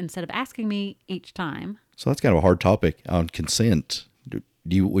so instead of asking me each time. So that's kind of a hard topic on consent.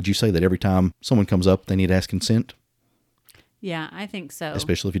 Would you say that every time someone comes up, they need to ask consent? Yeah, I think so.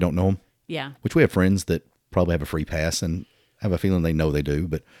 Especially if you don't know them? Yeah. Which we have friends that probably have a free pass, and I have a feeling they know they do,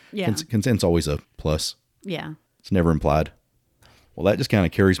 but consent's always a plus. Yeah. It's never implied. Well, that just kind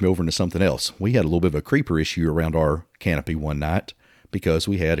of carries me over into something else. We had a little bit of a creeper issue around our canopy one night because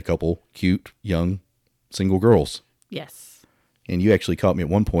we had a couple cute, young, single girls. Yes. And you actually caught me at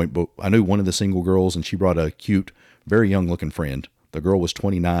one point, but I knew one of the single girls, and she brought a cute, very young-looking friend. The girl was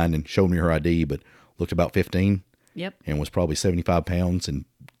 29 and showed me her ID, but looked about 15 Yep. and was probably 75 pounds and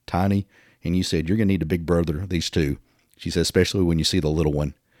tiny. And you said, you're going to need a big brother, these two. She said, especially when you see the little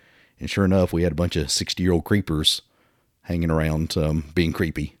one. And sure enough, we had a bunch of 60-year-old creepers hanging around being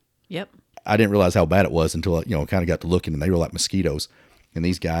creepy. Yep. I didn't realize how bad it was until I, kind of got to looking, and they were like mosquitoes. And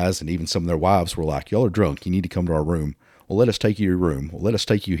these guys and even some of their wives were like, y'all are drunk. You need to come to our room. Well, let us take you to your room. Well, let us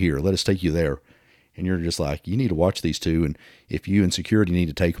take you here. Let us take you there. And you're just like, you need to watch these two. And if you and security need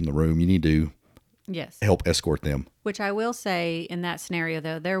to take them to the room, you need to Yes. help escort them. Which I will say in that scenario,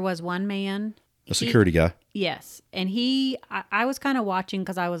 though, there was one man. A security guy. Yes. And I was kind of watching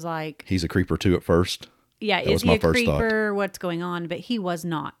because I was like, He's a creeper too at first. yeah, That is was he my a first thought. creeper? What's going on? But he was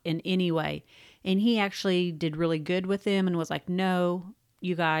not in any way. And he actually did really good with them and was like, no,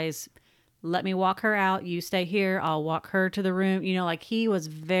 you guys, let me walk her out. You stay here. I'll walk her to the room. Like he was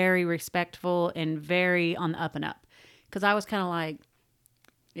very respectful and very on the up and up. Because I was kind of like,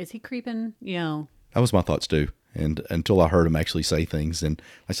 is he creeping? That was my thoughts too. And until I heard him actually say things. And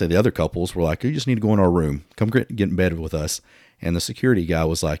I said the other couples were like, you just need to go in our room. Come get in bed with us. And the security guy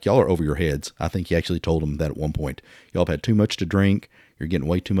was like, y'all are over your heads. I think he actually told them that at one point. Y'all have had too much to drink. You're getting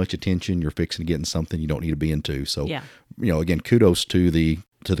way too much attention. You're fixing to get in something you don't need to be into. So, Yeah. Again, kudos to the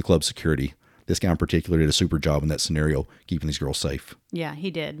club security. This guy in particular did a super job in that scenario, keeping these girls safe. Yeah,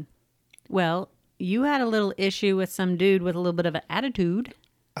 he did. Well, you had a little issue with some dude with a little bit of an attitude.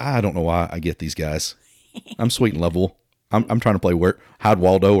 I don't know why I get these guys. I'm sweet and lovable. I'm trying to play Hide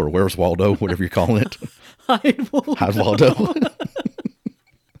Waldo or Where's Waldo, whatever you're calling it. Hide Waldo.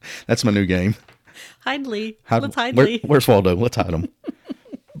 That's my new game. Hide Lee. Let's hide Lee. Lee. Where's Waldo? Let's hide him.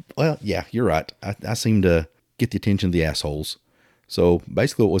 Well, yeah, you're right. I seem to get the attention of the assholes. So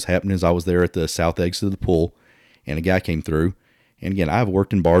basically what was happening is I was there at the south exit of the pool, and a guy came through. And again, I've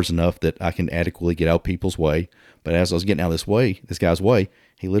worked in bars enough that I can adequately get out people's way. But as I was getting out of this guy's way,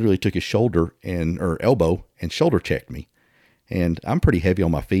 he literally took his elbow and shoulder checked me. And I'm pretty heavy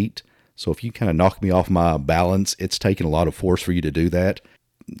on my feet. So if you kind of knock me off my balance, it's taking a lot of force for you to do that.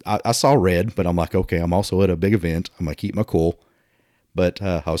 I saw red, but I'm like, okay, I'm also at a big event. I'm going to keep my cool. But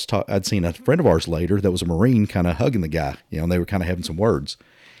I'd seen a friend of ours later that was a Marine kind of hugging the guy, and they were kind of having some words.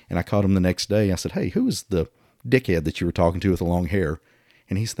 And I caught him the next day. I said, hey, who is the dickhead that you were talking to with the long hair?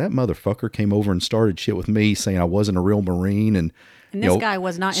 And he said, that motherfucker came over and started shit with me saying I wasn't a real Marine. And this guy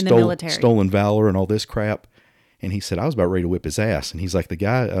was not in the military. Stolen valor and all this crap. And he said, I was about ready to whip his ass. And he's like, the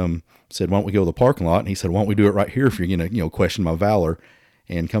guy said, why don't we go to the parking lot? And he said, why don't we do it right here if you're going to, question my valor?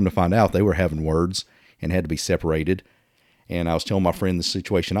 And come to find out, they were having words and had to be separated. And I was telling my friend the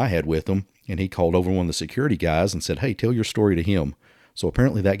situation I had with him, and he called over one of the security guys and said, hey, tell your story to him. So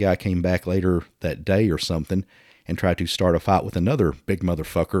apparently that guy came back later that day or something and tried to start a fight with another big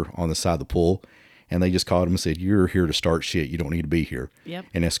motherfucker on the side of the pool. And they just caught him and said, you're here to start shit. You don't need to be here. Yep.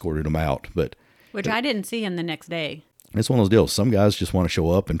 And escorted him out. Which I didn't see him the next day. It's one of those deals. Some guys just want to show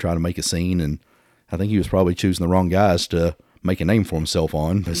up and try to make a scene. And I think he was probably choosing the wrong guys to make a name for himself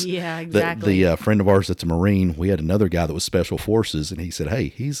on. Yeah, exactly. The friend of ours that's a Marine, we had another guy that was Special Forces, and he said, hey,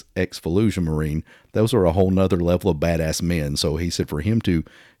 he's ex-Fallujah Marine. Those are a whole nother level of badass men. So he said for him to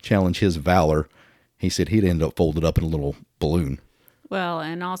challenge his valor, he said he'd end up folded up in a little balloon. Well,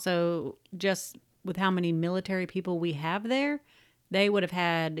 and also just with how many military people we have there, they would have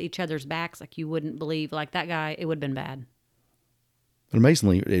had each other's backs like you wouldn't believe. Like that guy, it would have been bad. But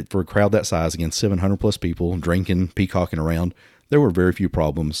amazingly, for a crowd that size, against 700 plus people drinking, peacocking around, there were very few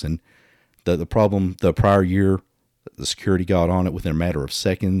problems. And the problem, the prior year, the security got on it within a matter of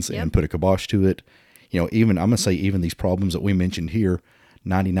seconds and put a kibosh to it. Even I'm going to say even these problems that we mentioned here,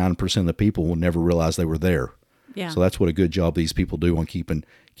 99% of the people will never realize they were there. Yeah. So that's what a good job these people do on keeping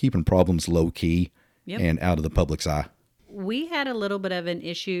problems low key and out of the public's eye. We had a little bit of an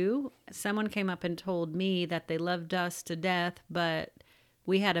issue. Someone came up and told me that they loved us to death, but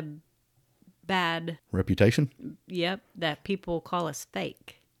we had a bad reputation. That people call us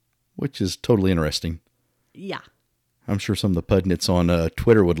fake. Which is totally interesting. Yeah. I'm sure some of the pundits on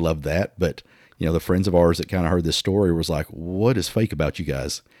Twitter would love that, but the friends of ours that kind of heard this story was like, what is fake about you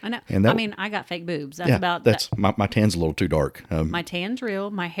guys? I know. And I got fake boobs. That's my tan's a little too dark. My tan's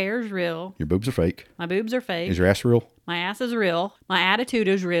real. My hair's real. Your boobs are fake. My boobs are fake. Is your ass real? My ass is real. My attitude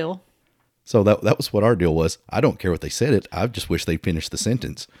is real. So that was what our deal was. I don't care what they said it. I just wish they'd finished the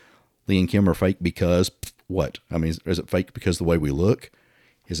sentence. Lee and Kim are fake because what? I mean, is it fake because of the way we look?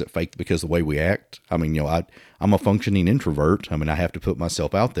 Is it fake because of the way we act? I mean, I'm a functioning introvert. I mean, I have to put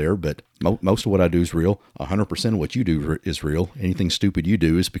myself out there, but most of what I do is real. 100% of what you do is real. Anything stupid you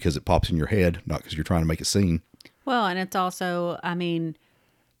do is because it pops in your head, not because you're trying to make a scene. Well, and it's also, I mean,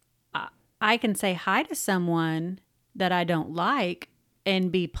 I can say hi to someone that I don't like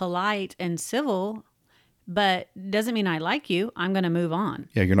and be polite and civil but doesn't mean I like you. I'm going to move on.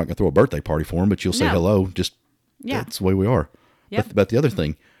 Yeah, you're not going to throw a birthday party for them, but you'll say No. hello. Just Yeah. that's the way we are. Yep. But the other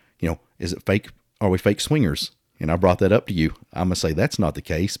thing, is it fake? Are we fake swingers? And I brought that up to you. I'm going to say that's not the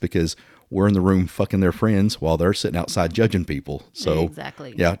case because we're in the room fucking their friends while they're sitting outside judging people. So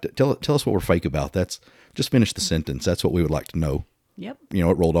Exactly. yeah, tell us what we're fake about. That's just finish the sentence. That's what we would like to know. Yep. It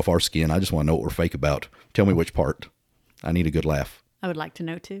rolled off our skin. I just want to know what we're fake about. Tell me which part. I need a good laugh. I would like to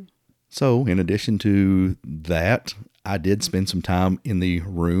know too. So in addition to that, I did spend some time in the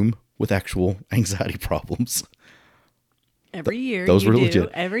room with actual anxiety problems. Every year those you were do.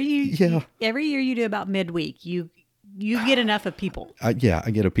 legit. Every year you do about midweek. You get enough of people. I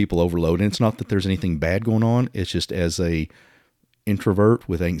get a people overload. And it's not that there's anything bad going on. It's just as a introvert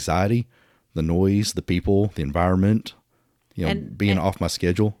with anxiety, the noise, the people, the environment, being off my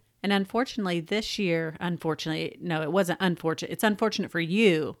schedule. And unfortunately, this year, no, it wasn't unfortunate. It's unfortunate for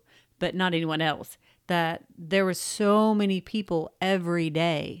you, but not anyone else, that there was so many people every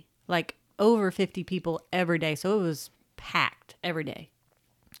day, like over 50 people every day. So it was packed every day.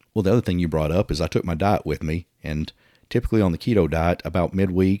 Well, the other thing you brought up is I took my diet with me, and typically on the keto diet, about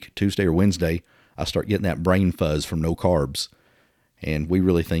midweek, Tuesday or Wednesday, I start getting that brain fuzz from no carbs. And we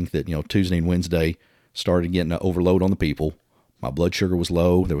really think that, Tuesday and Wednesday started getting an overload on the people. My blood sugar was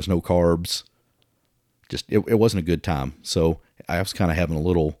low. There was no carbs. Just, it wasn't a good time. So I was kind of having a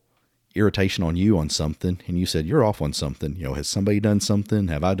little irritation on you on something. And you said, you're off on something. Has somebody done something?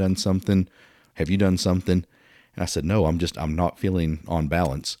 Have I done something? Have you done something? And I said, no, I'm not feeling on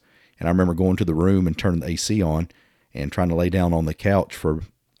balance. And I remember going to the room and turning the AC on and trying to lay down on the couch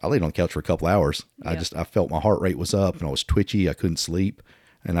I laid on the couch for a couple hours. Yep. I felt my heart rate was up and I was twitchy. I couldn't sleep.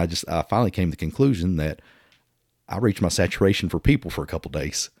 And I finally came to the conclusion that I reached my saturation for people for a couple of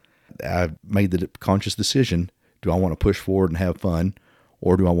days. I made the conscious decision. Do I want to push forward and have fun,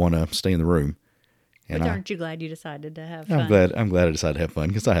 or do I want to stay in the room? And aren't you glad you decided to have fun? I'm glad I decided to have fun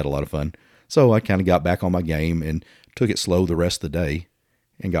because I had a lot of fun. So I kind of got back on my game and took it slow the rest of the day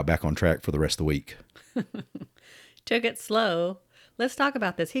and got back on track for the rest of the week. Took it slow. Let's talk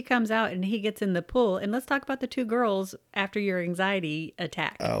about this. He comes out and he gets in the pool, and let's talk about the two girls after your anxiety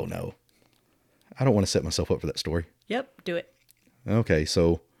attack. Oh, no. I don't want to set myself up for that story. Yep, do it. Okay,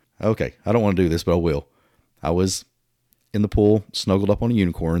 I don't want to do this, but I will. I was in the pool, snuggled up on a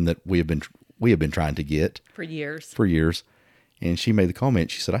unicorn that we have been trying to get for years. And she made the comment.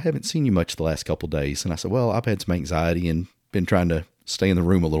 She said, I haven't seen you much the last couple of days. And I said, well, I've had some anxiety and been trying to stay in the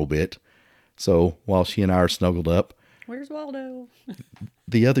room a little bit. So while she and I are snuggled up, where's Waldo?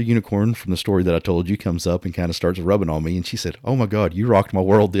 The other unicorn from the story that I told you comes up and kind of starts rubbing on me. And she said, oh my God, you rocked my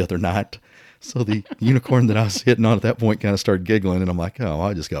world the other night. So the unicorn that I was hitting on at that point kind of started giggling. And I'm like, oh,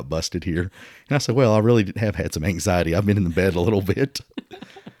 I just got busted here. And I said, well, I really have had some anxiety. I've been in the bed a little bit.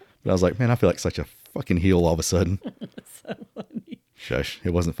 But I was like, man, I feel like such a fucking heel all of a sudden. So funny. Shush, it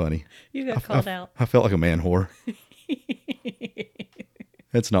wasn't funny. You got called out. I felt like a man whore.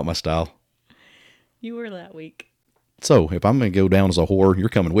 That's not my style. You were that week. So if I'm going to go down as a whore, you're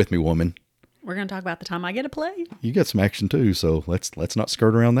coming with me, woman. We're going to talk about the time I get to play. You got some action too, so let's not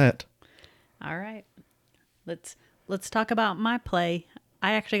skirt around that. All right. Let's talk about my play.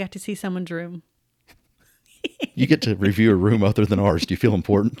 I actually got to see someone's room. You get to review a room other than ours. Do you feel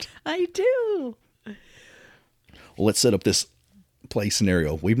important? I do. Well, let's set up this play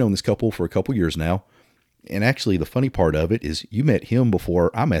scenario. We've known this couple for a couple years now. And actually, the funny part of it is you met him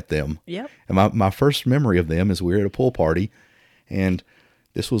before I met them. Yep. And my first memory of them is we were at a pool party. And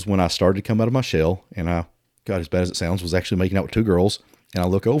this was when I started to come out of my shell. And I, God, as bad as it sounds, was actually making out with two girls. And I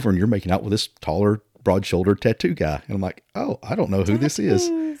look over and you're making out with this taller, broad-shouldered tattoo guy. And I'm like, oh, I don't know who this is.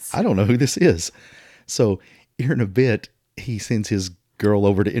 I don't know who this is. So here in a bit, he sends his girl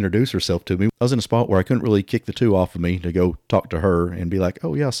over to introduce herself to me. I was in a spot where I couldn't really kick the two off of me to go talk to her and be like,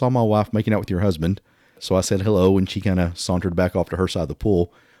 oh yeah, I saw my wife making out with your husband. So I said hello, and she kind of sauntered back off to her side of the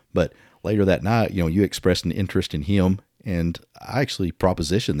pool. But later that night, you expressed an interest in him, and I actually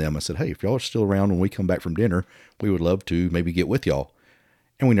propositioned them. I said, hey, if y'all are still around when we come back from dinner, we would love to maybe get with y'all.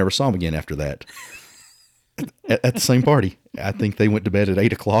 And we never saw him again after that. at the same party. I think they went to bed at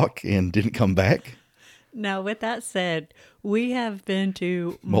 8 o'clock and didn't come back. Now, with that said, we have been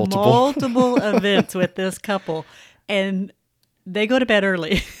to Multiple events with this couple, and they go to bed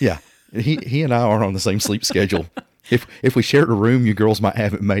early. Yeah. He and I are on the same sleep schedule. If we shared a room, you girls might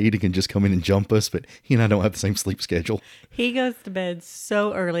have it made and can just come in and jump us, but he and I don't have the same sleep schedule. He goes to bed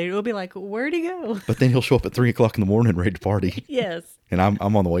so early. We'll be like, where'd he go? But then he'll show up at 3 o'clock in the morning ready to party. Yes. And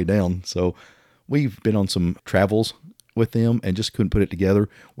I'm on the way down. So we've been on some travels with them and just couldn't put it together.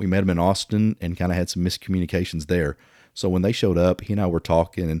 We met them in Austin and kind of had some miscommunications there. So when they showed up, he and I were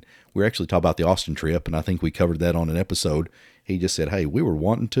talking, and we were actually talking about the Austin trip, and I think we covered that on an episode. He just said, hey, we were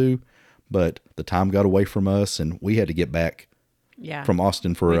wanting to, but the time got away from us, and we had to get back from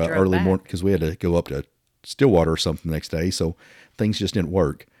Austin for early morning because we had to go up to Stillwater or something the next day. So things just didn't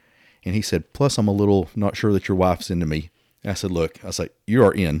work. And he said, plus I'm a little not sure that your wife's into me. And I said, look, I was like, you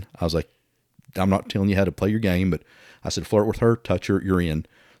are in. I was like, I'm not telling you how to play your game, but I said, flirt with her, touch her, you're in.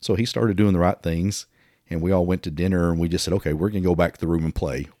 So he started doing the right things, and we all went to dinner, and we just said, okay, we're going to go back to the room and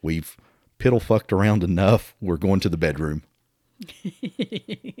play. We've piddle fucked around enough. We're going to the bedroom.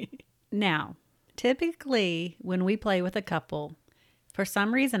 Now, typically when we play with a couple, for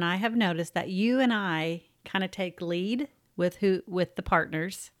some reason I have noticed that you and I kind of take lead with the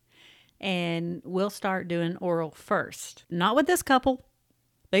partners, and we'll start doing oral first. Not with this couple.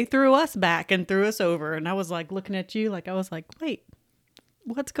 They threw us back and threw us over, and I was like looking at you like I was like, wait,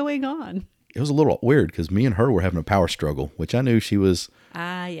 what's going on? It was a little weird because me and her were having a power struggle, which I knew she was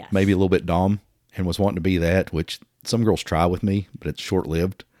yes. maybe a little bit dom and was wanting to be that, which some girls try with me, but it's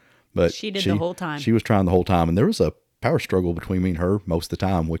short-lived. But she did the whole time. She was trying the whole time, and there was a power struggle between me and her most of the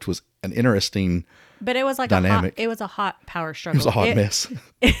time, which was an interesting But it was like dynamic. it was a hot power struggle. It was a hot mess.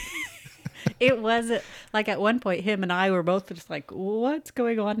 It wasn't like at one point him and I were both just like, what's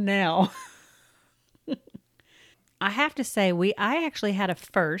going on now? I have to say I actually had a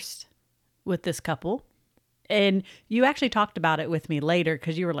first with this couple, and you actually talked about it with me later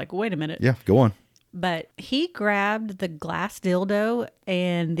because you were like, wait a minute. Yeah, go on. But he grabbed the glass dildo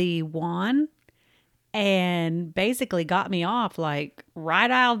and the wand and basically got me off like right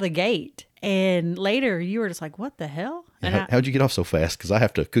out of the gate. And later you were just like, what the hell? Yeah, how'd you get off so fast? Because I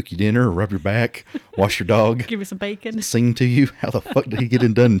have to cook you dinner, rub your back, wash your dog, give me some bacon, sing to you. How the fuck did he get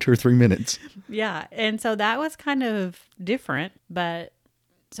it done in 2 or 3 minutes? Yeah. And so that was kind of different. But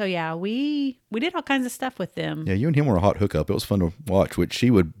so, yeah, we did all kinds of stuff with them. Yeah, you and him were a hot hookup. It was fun to watch, which she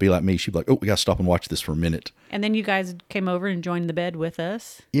would be like me. She'd be like, oh, we got to stop and watch this for a minute. And then you guys came over and joined the bed with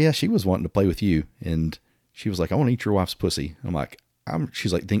us. Yeah, she was wanting to play with you. And she was like, I want to eat your wife's pussy. I'm like,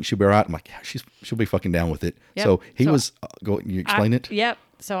 she's like, think she'll be all right? I'm like, yeah, she'll be fucking down with it. Yep. So he was, you explain it? Yep.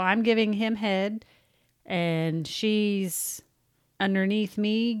 So I'm giving him head, and she's underneath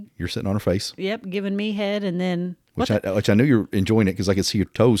me. You're sitting on her face. Yep, giving me head, and then... Which I knew you were enjoying it because I could see your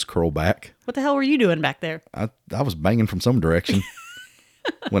toes curl back. What the hell were you doing back there? I was banging from some direction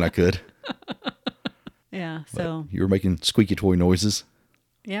when I could. Yeah, so... But you were making squeaky toy noises.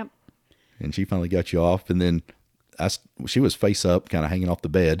 Yep. And she finally got you off, and then she was face up, kind of hanging off the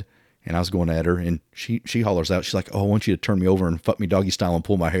bed, and I was going at her, and she hollers out, she's like, oh, I want you to turn me over and fuck me doggy style and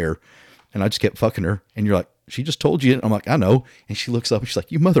pull my hair. And I just kept fucking her, and you're like, she just told you. I'm like, I know. And she looks up and she's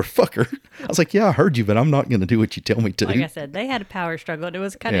like, you motherfucker. I was like, yeah, I heard you, but I'm not going to do what you tell me to. Like I said, they had a power struggle, and it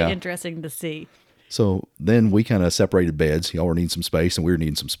was kind of interesting to see. So then we kind of separated beds. Y'all were needing some space, and we were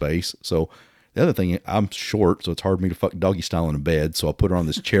needing some space. So the other thing, I'm short, so it's hard for me to fuck doggy style in a bed. So I put her on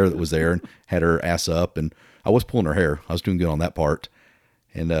this chair that was there and had her ass up, and I was pulling her hair. I was doing good on that part,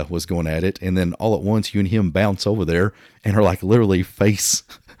 and was going at it. And then all at once, you and him bounce over there, and her like literally face...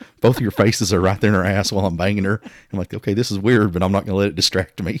 Both of your faces are right there in her ass while I'm banging her. I'm like, okay, this is weird, but I'm not going to let it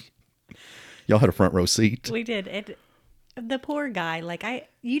distract me. Y'all had a front row seat. We did. The poor guy,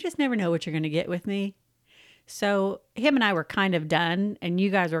 you just never know what you're going to get with me. So him and I were kind of done, and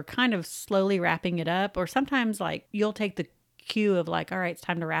you guys were kind of slowly wrapping it up. Or sometimes, you'll take the cue of, all right, it's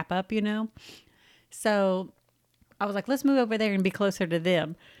time to wrap up, So I was like, let's move over there and be closer to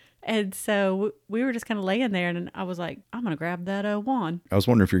them. And so we were just kind of laying there, and I was like, I'm going to grab that wand. I was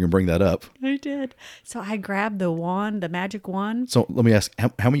wondering if you're going to bring that up. I did. So I grabbed the wand, the magic wand. So let me ask,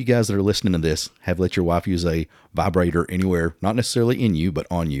 how many of you guys that are listening to this have let your wife use a vibrator anywhere, not necessarily in you, but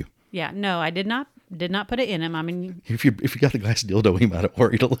on you? Yeah, no, I did not put it in him. I mean... If you got the glass dildo, he might have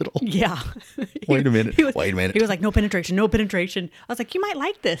worried a little. Yeah. Wait a minute. Wait a minute. He was like, no penetration. I was like, you might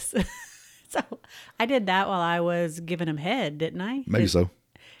like this. So I did that while I was giving him head, didn't I? Maybe so.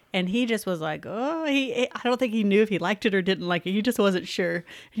 And he just was like, I don't think he knew if he liked it or didn't like it. He just wasn't sure. And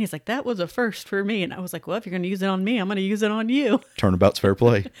he's like, that was a first for me. And I was like, well, if you're going to use it on me, I'm going to use it on you. Turnabout's fair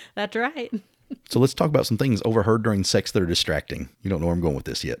play. That's right. So let's talk about some things overheard during sex that are distracting. You don't know where I'm going with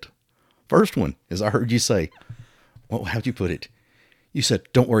this yet. First one is I heard you say, well, how'd you put it? You said,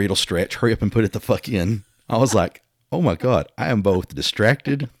 don't worry, it'll stretch. Hurry up and put it the fuck in. I was like, oh my God, I am both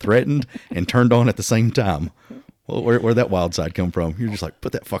distracted, threatened, and turned on at the same time. Well, where'd that wild side come from? You're just like,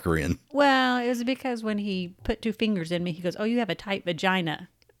 put that fucker in. Well, it was because when he put 2 fingers in me, he goes, oh, you have a tight vagina.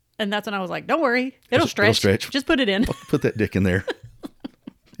 And that's when I was like, don't worry, it'll stretch. Just put it in. Put that dick in there.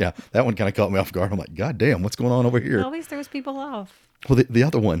 Yeah, that one kind of caught me off guard. I'm like, God damn, what's going on over here? It always throws people off. Well, the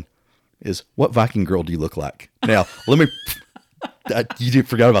other one, is, what Viking girl do you look like? Now, let me,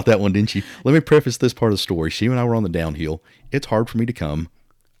 forgot about that one, didn't you? Let me preface this part of the story. She and I were on the downhill. It's hard for me to come.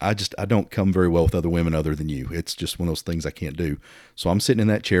 I don't come very well with other women other than you. It's just one of those things I can't do. So I'm sitting in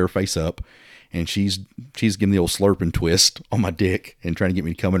that chair face up, and she's giving the old slurp and twist on my dick and trying to get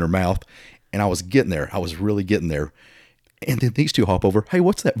me to come in her mouth. And I was getting there. I was really getting there. And then these two hop over. Hey,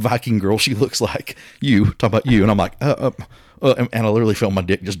 what's that Viking girl she looks like? You, talk about you. And I'm like, and I literally felt my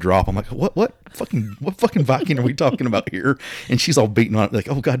dick just drop. I'm like, what fucking Viking are we talking about here? And she's all beating on it, like,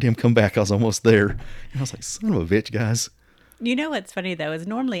 oh, goddamn, come back. I was almost there. And I was like, son of a bitch, guys. You know what's funny, though, is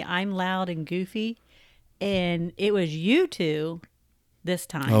normally I'm loud and goofy, and it was you two this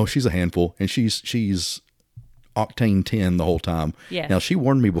time. Oh, she's a handful, and she's octane 10 the whole time. Yes. Now, she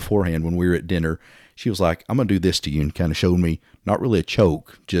warned me beforehand when we were at dinner. She was like, I'm going to do this to you, and kind of showed me, not really a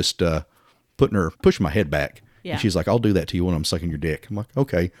choke, just pushing my head back. Yeah. And she's like, I'll do that to you when I'm sucking your dick. I'm like,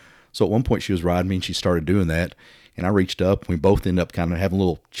 okay. So at one point she was riding me, and she started doing that. And I reached up. We both ended up kind of having a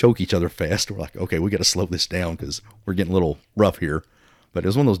little choke each other fest. We're like, okay, we got to slow this down because we're getting a little rough here. But it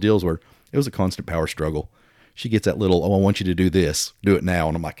was one of those deals where it was a constant power struggle. She gets that little, oh, I want you to do this. Do it now.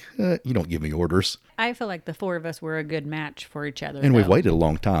 And I'm like, you don't give me orders. I feel like the four of us were a good match for each other. And though. we've waited a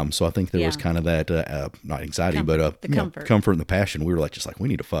long time. So I think there was Yeah. kind of that, not anxiety, but the comfort. comfort and the passion. We were like, just like, we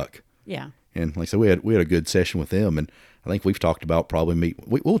need to fuck. Yeah. And like I said, we had a good session with them. And I think we've talked about probably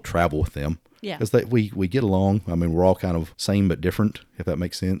we'll travel with them. Yeah. Because we get along. I mean, we're all kind of same but different, if that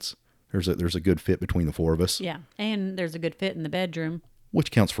makes sense. There's a good fit between the four of us. Yeah. And there's a good fit in the bedroom.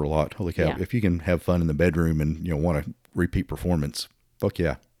 Which counts for a lot. Holy cow. Yeah. If you can have fun in the bedroom and, want to repeat performance, fuck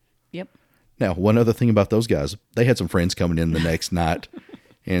yeah. Yep. Now, one other thing about those guys, they had some friends coming in the next night.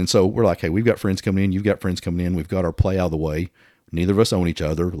 And so we're like, hey, we've got friends coming in. You've got friends coming in. We've got our play out of the way. Neither of us own each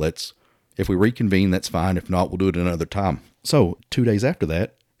other. If we reconvene, that's fine. If not, we'll do it another time. So 2 days after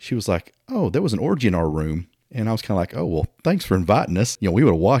that, she was like, oh, there was an orgy in our room. And I was kind of like, oh, well, thanks for inviting us. We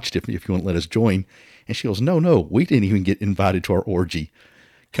would have watched if you wouldn't let us join. And she goes, no, we didn't even get invited to our orgy.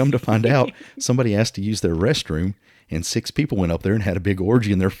 Come to find out, somebody asked to use their restroom, and 6 people went up there and had a big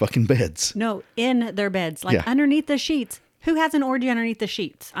orgy in their fucking beds. No, in their beds, like Yeah. underneath the sheets. Who has an orgy underneath the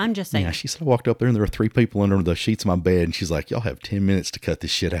sheets? I'm just saying. Yeah, she said I walked up there and there were 3 people under the sheets of my bed, and she's like, y'all have 10 minutes to cut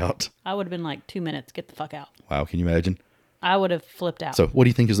this shit out. I would have been like 2 minutes. Get the fuck out. Wow, can you imagine? I would have flipped out. So what do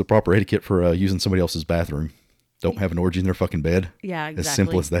you think is the proper etiquette for using somebody else's bathroom? Don't have an orgy in their fucking bed? Yeah, exactly. As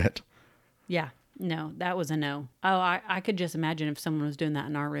simple as that. Yeah. No, that was a no. Oh, I could just imagine if someone was doing that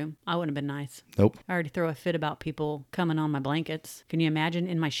in our room. I wouldn't have been nice. Nope. I already throw a fit about people coming on my blankets. Can you imagine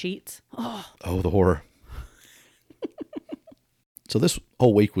in my sheets? Oh, Oh, the horror. So this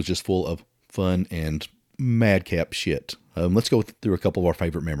whole week was just full of fun and madcap shit. Let's go through a couple of our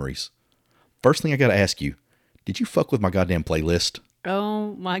favorite memories. First thing I got to ask you, did you fuck with my goddamn playlist?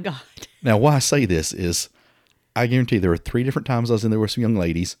 oh my God. Now, why I say this is I guarantee there were 3 different times I was in there with some young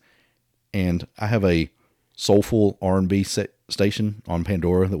ladies, and I have a soulful R&B station on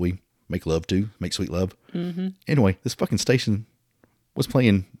Pandora that we make love to, make sweet love. Mm-hmm. Anyway, this fucking station was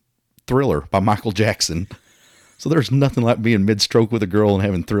playing Thriller by Michael Jackson. So there's nothing like being mid-stroke with a girl and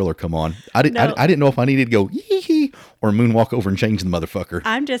having Thriller come on. I didn't know if I needed to go yee or moonwalk over and change the motherfucker.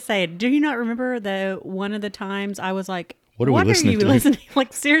 I'm just saying, do you not remember one of the times I was like, What are we listening to? listening?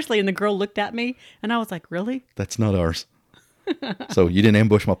 Like, seriously. And the girl looked at me and I was like, really? That's not ours. So you didn't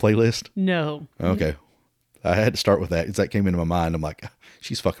ambush my playlist? No. Okay. I had to start with that because that came into my mind. I'm like,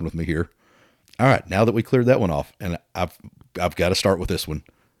 she's fucking with me here. All right. Now that we cleared that one off, and I've got to start with this one.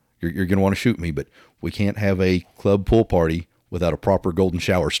 You're going to want to shoot me, but we can't have a club pool party without a proper golden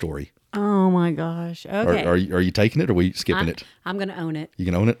shower story. Oh my gosh. Okay. Are you taking it or are we skipping it? I'm going to own it. You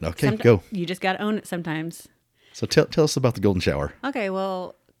can own it? Okay, go. You just got to own it sometimes. So tell us about the golden shower. Okay.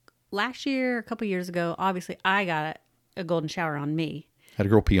 Well, last year, a couple years ago, obviously I got a golden shower on me. Had a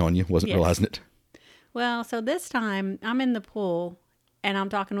girl pee on you, wasn't Yes. realizing it. Well, so this time I'm in the pool and I'm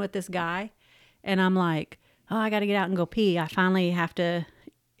talking with this guy and I'm like, oh, I got to get out and go pee. I finally have to,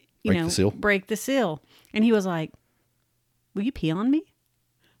 break the seal. And he was like, will you pee on me?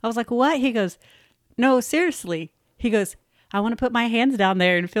 I was like, what? He goes, no, seriously. He goes, I want to put my hands down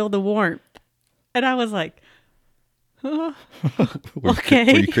there and feel the warmth. And I was like, oh,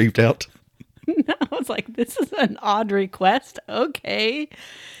 okay. Were you creeped out? I was like, this is an odd request. Okay.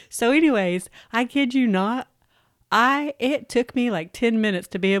 So anyways, I kid you not, it took me like 10 minutes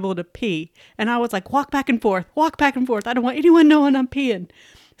to be able to pee. And I was like, walk back and forth. I don't want anyone knowing I'm peeing.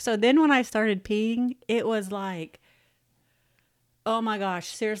 So then when I started peeing, it was like, oh my gosh,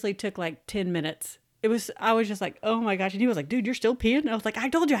 seriously took like 10 minutes. I was just like, oh my gosh. And he was like, dude, you're still peeing? I was like, I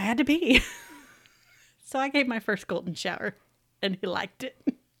told you I had to pee. So I gave my first golden shower and he liked it.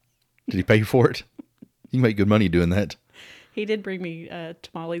 Did he pay you for it? You can make good money doing that. He did bring me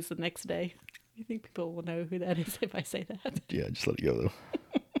tamales the next day. You think people will know who that is if I say that? Yeah, just let it go, though.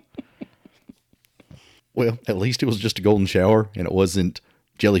 Well, at least it was just a golden shower, and it wasn't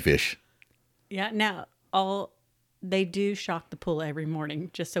jellyfish. Yeah, now, they do shock the pool every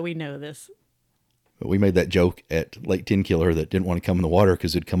morning, just so we know this. But we made that joke at Lake Ten Killer that didn't want to come in the water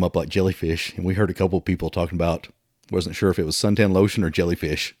because it'd come up like jellyfish, and we heard a couple of people talking about, wasn't sure if it was suntan lotion or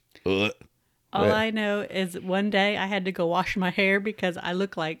jellyfish. Ugh. All I know is one day I had to go wash my hair because I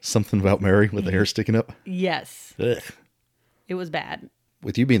look like... Something about Mary with the hair sticking up? Yes. Ugh. It was bad.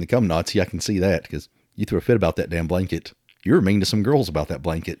 With you being the cum Nazi, I can see that because you threw a fit about that damn blanket. You were mean to some girls about that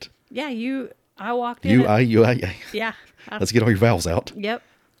blanket. Yeah, I walked in... I. Yeah. Let's get all your vowels out. Yep.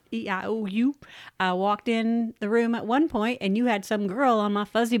 E-I-O-U. I walked in the room at one point and you had some girl on my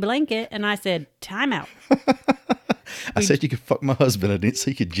fuzzy blanket and I said, time out. I said you could fuck my husband. I didn't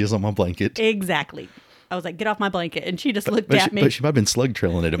say you could jizz on my blanket. Exactly. I was like, get off my blanket. And she just looked at me. But she might have been slug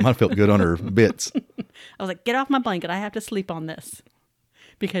trailing it. It might have felt good on her bits. I was like, get off my blanket. I have to sleep on this.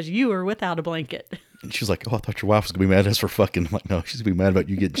 Because you were without a blanket. And she was like, oh, I thought your wife was going to be mad at us for fucking. I'm like, no, she's going to be mad about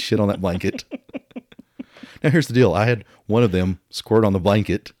you getting shit on that blanket. Now, here's the deal. I had one of them squirt on the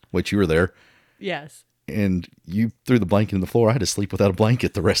blanket, which you were there. Yes. And you threw the blanket in the floor. I had to sleep without a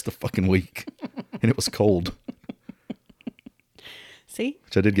blanket the rest of the fucking week. And it was cold. See?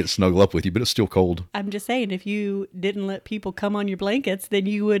 Which I did get to snuggle up with you, but it's still cold. I'm just saying, if you didn't let people come on your blankets, then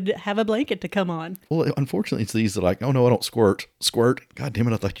you would have a blanket to come on. Well, unfortunately, it's these that are like, oh, no, I don't squirt. Squirt? God damn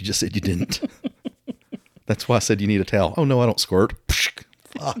it, I thought you just said you didn't. That's why I said you need a towel. Oh, no, I don't squirt.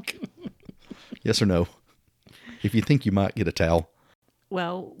 Fuck. Yes or no? If you think you might, get a towel.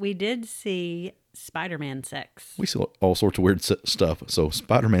 Well, we did see Spider-Man sex. We saw all sorts of weird stuff. So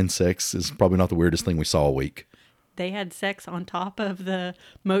Spider-Man sex is probably not the weirdest thing we saw a week. They had sex on top of the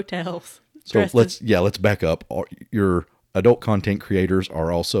motels. So let's back up. Your adult content creators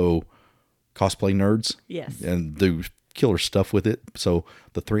are also cosplay nerds. Yes. And do killer stuff with it. So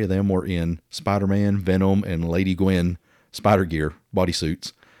the three of them were in Spider-Man, Venom, and Lady Gwen spider gear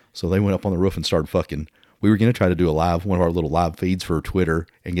bodysuits. So they went up on the roof and started fucking. We were going to try to do one of our little live feeds for Twitter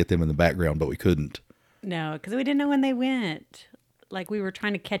and get them in the background, but we couldn't. No, because we didn't know when they went. Like, we were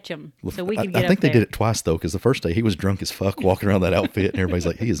trying to catch him so we could get I think up they there. did it twice, though, because the first day he was drunk as fuck walking around that outfit, and everybody's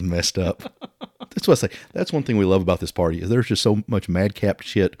like, he is messed up. That's what I say. That's one thing we love about this party, is there's just so much madcap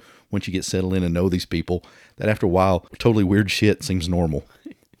shit once you get settled in and know these people, that after a while, totally weird shit seems normal.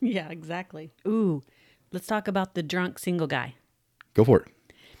 Yeah, exactly. Ooh, let's talk about the drunk single guy. Go for it.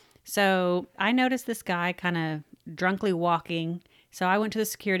 So I noticed this guy kind of drunkly walking. So I went to the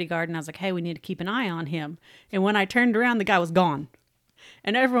security guard and I was like, hey, we need to keep an eye on him. And when I turned around, the guy was gone.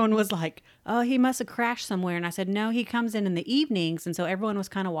 And everyone was like, oh, he must have crashed somewhere. And I said, no, he comes in the evenings. And so everyone was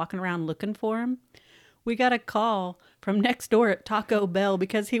kind of walking around looking for him. We got a call from next door at Taco Bell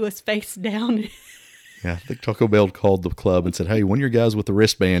because he was face down. Yeah, I think Taco Bell called the club and said, hey, one of your guys with the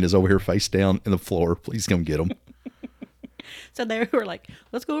wristband is over here face down in the floor. Please come get him. So they were like,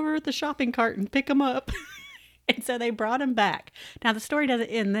 let's go over with the shopping cart and pick him up. And so they brought him back. Now, the story doesn't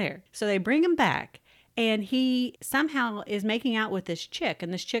end there. So they bring him back, and he somehow is making out with this chick,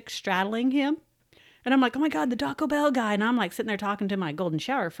 and this chick's straddling him. And I'm like, oh my God, the Taco Bell guy. And I'm like sitting there talking to my golden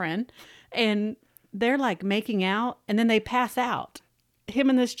shower friend, and they're like making out, and then they pass out, him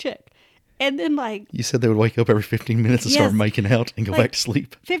and this chick. And then like... You said they would wake up every 15 minutes and start making out and go back to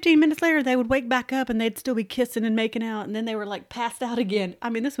sleep. 15 minutes later, they would wake back up and they'd still be kissing and making out. And then they were like passed out again. I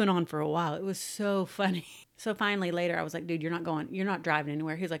mean, this went on for a while. It was so funny. So finally later, I was like, dude, you're not driving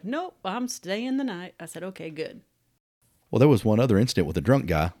anywhere. He's like, nope, I'm staying the night. I said, okay, good. Well, there was one other incident with a drunk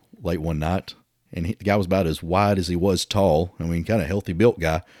guy late one night. And the guy was about as wide as he was tall. I mean, kind of healthy built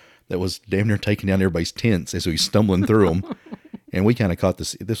guy that was damn near taking down everybody's tents as he was stumbling through them. And we kind of caught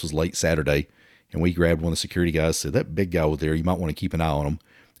this. This was late Saturday, and we grabbed one of the security guys, said, that big guy was there. You might want to keep an eye on him.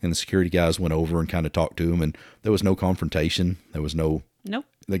 And the security guys went over and kind of talked to him, and there was no confrontation. There was no... Nope.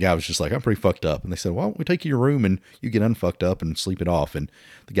 The guy was just like, I'm pretty fucked up. And they said, why don't we take you to your room and you get unfucked up and sleep it off? And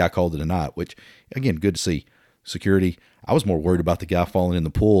the guy called it a night, which, again, good to see. Security, I was more worried about the guy falling in the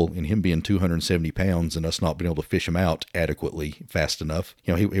pool and him being 270 pounds and us not being able to fish him out adequately fast enough.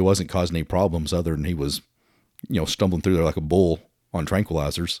 You know, he wasn't causing any problems other than he was, stumbling through there like a bull on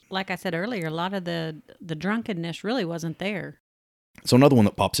tranquilizers. Like I said earlier, a lot of the drunkenness really wasn't there. So another one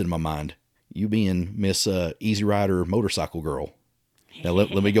that pops into my mind, you being Miss Easy Rider motorcycle girl. Now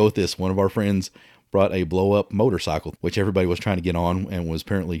let me go with this. One of our friends brought a blow-up motorcycle, which everybody was trying to get on and was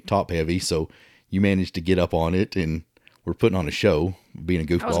apparently top-heavy. So you managed to get up on it and we're putting on a show, being a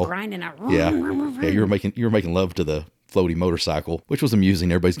goofball. I was grinding out. Yeah, you were making love to the floaty motorcycle, which was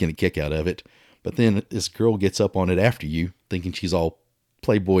amusing. Everybody's getting a kick out of it. But then this girl gets up on it after you, thinking she's all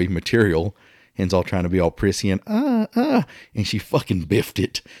Playboy material, and's all trying to be all prissy and and she fucking biffed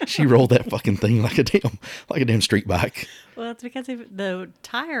it. She rolled that fucking thing like a damn street bike. Well, it's because of the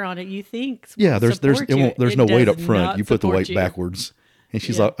tire on it. You think there's no weight up front. You put the weight backwards. And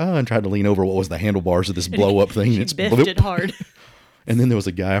she's like, and tried to lean over what was the handlebars of this blow up thing. She biffed it hard. And then there was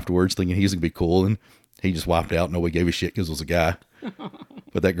a guy afterwards thinking he was gonna be cool, and he just wiped out. Nobody gave a shit because it was a guy.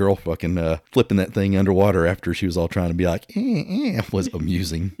 But that girl fucking flipping that thing underwater after she was all trying to be like, was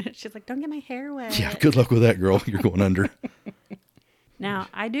amusing. She's like, don't get my hair wet. Yeah, good luck with that, girl. You're going under. Now,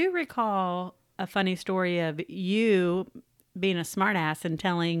 I do recall a funny story of you being a smartass and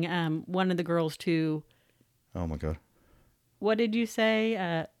telling one of the girls to... Oh, my God. What did you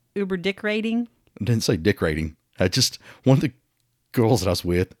say? Uber dick rating? I didn't say dick rating. One of the girls that I was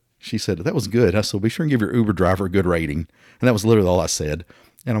with, she said, that was good. I said, be sure and give your Uber driver a good rating. And that was literally all I said.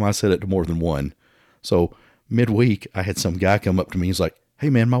 And I might have said it to more than one. So midweek, I had some guy come up to me. He's like, hey,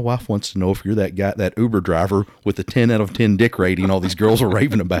 man, my wife wants to know if you're that guy, that Uber driver with the 10 out of 10 dick rating all these girls are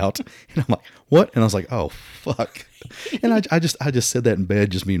raving about. And I'm like, what? And I was like, oh, fuck. And I just said that in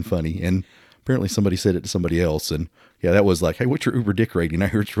bed just being funny. And apparently somebody said it to somebody else. And yeah, that was like, hey, what's your Uber dick rating? I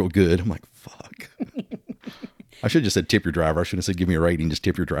heard it's real good. I'm like, fuck. I should have just said tip your driver. I shouldn't have said give me a rating, just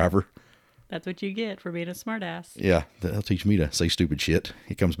tip your driver. That's what you get for being a smartass. Yeah, that'll teach me to say stupid shit.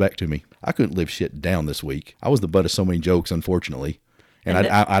 It comes back to me. I couldn't live shit down this week. I was the butt of so many jokes, unfortunately. And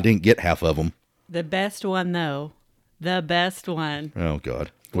I didn't get half of them. The best one, though. The best one. Oh,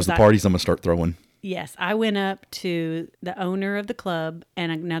 God. Was the parties I'm going to start throwing? Yes. I went up to the owner of the club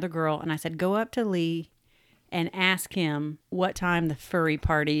and another girl, and I said, go up to Lee and ask him what time the furry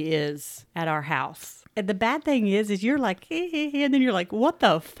party is at our house. And the bad thing is you're like, hey, and then you're like, what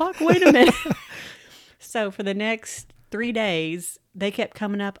the fuck? Wait a minute. So for the next 3 days, they kept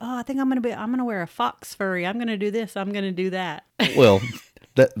coming up. Oh, I think I'm going to wear a fox furry. I'm going to do this. I'm going to do that. Well,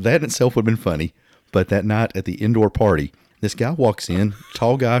 that in itself would have been funny. But that night at the indoor party, this guy walks in,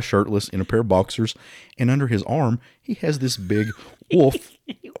 tall guy, shirtless, in a pair of boxers. And under his arm, he has this big wolf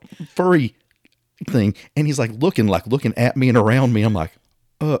furry thing. And he's like looking at me and around me. I'm like,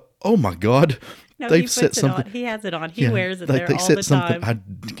 oh my God. No, they've set something. He has it on. He wears it there all the time.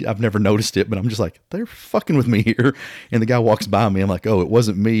 I've never noticed it, but I'm just like, they're fucking with me here. And the guy walks by me. I'm like, oh, it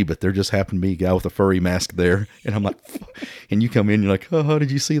wasn't me, but there just happened to be a guy with a furry mask there. And I'm like, and you come in, you're like, oh, did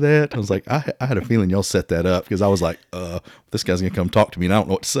you see that? I was like, I had a feeling y'all set that up because I was like, this guy's going to come talk to me and I don't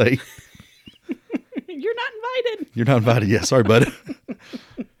know what to say. You're not invited. You're not invited. Yeah, sorry, bud.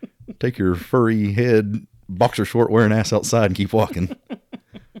 Take your furry head, boxer short wearing ass outside and keep walking.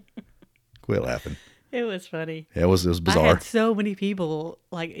 Quit laughing. It was funny. Yeah, it was bizarre. I had so many people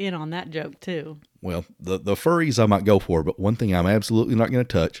in on that joke too. Well, the furries I might go for, but one thing I'm absolutely not going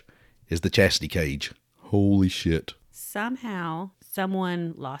to touch is the chastity cage. Holy shit. Somehow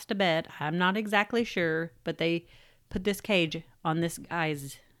someone lost a bet. I'm not exactly sure, but they put this cage on this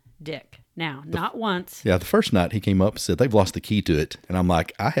guy's dick. Now, not once. Yeah, the first night he came up and said they've lost the key to it. And I'm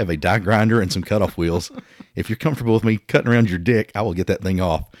like, I have a die grinder and some cutoff wheels. If you're comfortable with me cutting around your dick, I will get that thing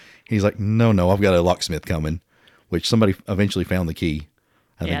off. And he's like, no, I've got a locksmith coming, which somebody eventually found the key.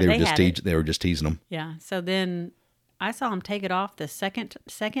 I think they were just teasing him. Yeah. So then I saw him take it off the second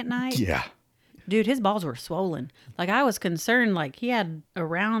night. Yeah. Dude, his balls were swollen. Like I was concerned, like he had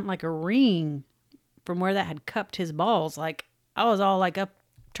around like a ring from where that had cupped his balls. Like I was all like up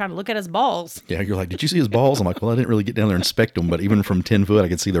trying to look at his balls. Yeah, you're like, did you see his balls? I'm like, well, I didn't really get down there and inspect them, but even from 10 foot, I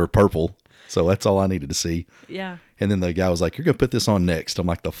could see they were purple. So that's all I needed to see. Yeah. And then the guy was like, you're going to put this on next. I'm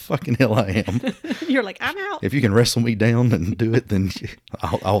like, the fucking hell I am. You're like, I'm out. If you can wrestle me down and do it, then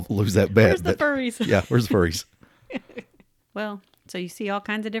I'll lose that bet. Where's the furries? Yeah, where's the furries? Well, so you see all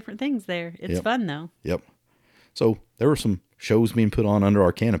kinds of different things there. It's fun, though. Yep. So there were some shows being put on under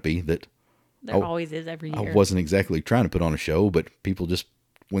our canopy that... There always is every year. I wasn't exactly trying to put on a show, but people just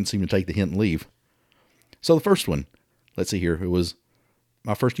wouldn't seem to take the hint and leave. So the first one, let's see here. It was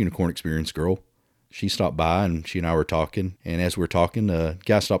my first unicorn experience girl. She stopped by and she and I were talking. And as we were talking, the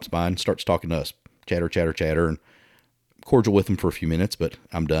guy stops by and starts talking to us. Chatter, chatter, chatter. And cordial with him for a few minutes, but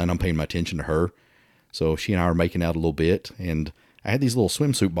I'm done. I'm paying my attention to her. So she and I were making out a little bit. And I had these little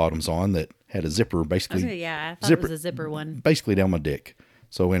swimsuit bottoms on that had a zipper basically. Okay, yeah, I thought it was a zipper one. Basically down my dick.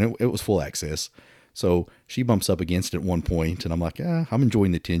 So, and it was full access. So she bumps up against it at one point, and I'm like, I'm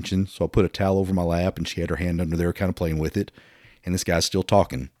enjoying the attention. So I put a towel over my lap, and she had her hand under there kind of playing with it. And this guy's still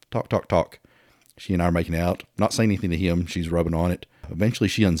talking. Talk. She and I are making out. Not saying anything to him. She's rubbing on it. Eventually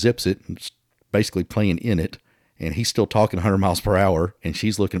she unzips it, and basically playing in it. and he's still talking 100 miles per hour. And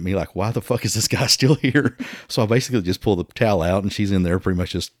she's looking at me like, why the fuck is this guy still here? So I basically just pull the towel out, and she's in there pretty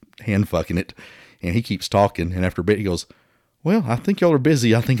much just hand fucking it. And he keeps talking. And after a bit, he goes, well, I think y'all are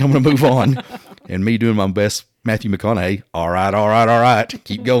busy. I think I'm going to move on. And me doing my best Matthew McConaughey, all right,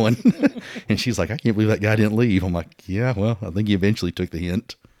 keep going. And she's like, I can't believe that guy didn't leave. I'm like, yeah, well, I think he eventually took the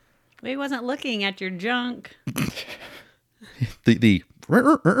hint. He wasn't looking at your junk. The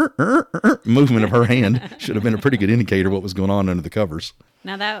movement of her hand should have been a pretty good indicator of what was going on under the covers.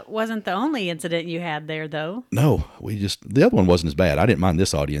 Now, that wasn't the only incident you had there, though. No, the other one wasn't as bad. I didn't mind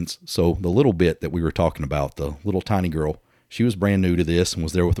this audience. So the little bit that we were talking about, the little tiny girl, she was brand new to this and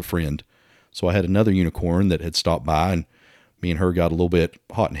was there with a friend. So I had another unicorn that had stopped by, and me and her got a little bit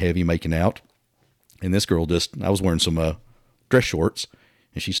hot and heavy making out. And this girl I was wearing some dress shorts,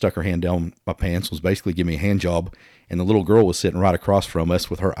 and she stuck her hand down my pants, was basically giving me a hand job. And the little girl was sitting right across from us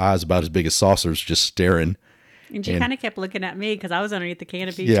with her eyes about as big as saucers, just staring. And she kind of kept looking at me because I was underneath the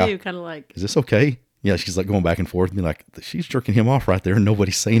canopy Yeah. too, kind of like, Is this okay? Yeah, she's like going back and forth, and be like, she's jerking him off right there, and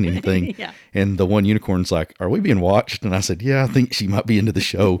nobody's saying anything. Yeah. And the one unicorn's like, are we being watched? And I said, yeah, I think she might be into the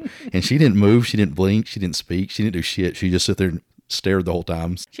show. And she didn't move, she didn't blink, she didn't speak, she didn't do shit. She just sit there and stared the whole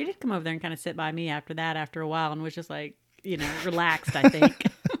time. She did come over there and kind of sit by me after a while, and was just like, relaxed, I think.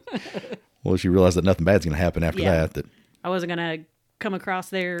 Well, she realized that nothing bad's going to happen after Yeah. that I wasn't going to come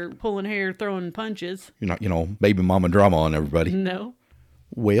across there pulling hair, throwing punches. you're not, baby mama drama on everybody. No.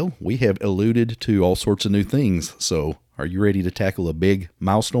 Well, we have alluded to all sorts of new things. So are you ready to tackle a big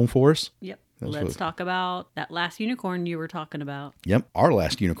milestone for us? Yep. Let's talk about that last unicorn you were talking about. Yep. Our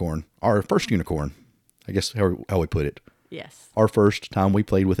last unicorn, our first unicorn, I guess how we put it. Yes. Our first time we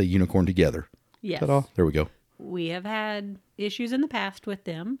played with a unicorn together. Yes. Ta-da. There we go. We have had issues in the past with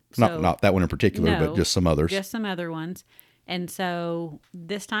them. Not that one in particular, but just some others. Just some other ones. And so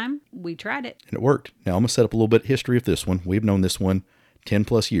this time we tried it. And it worked. Now I'm going to set up a little bit of history of this one. We've known this one 10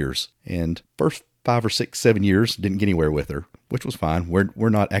 plus years. And first 5 or 6, 7 years, didn't get anywhere with her, which was fine. We're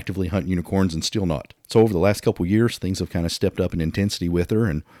not actively hunting unicorns and still not. So over the last couple of years, things have kind of stepped up in intensity with her.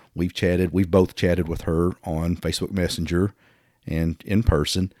 And we've both chatted with her on Facebook Messenger and in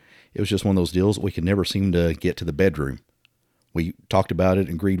person. It was just one of those deals we could never seem to get to the bedroom. We talked about it,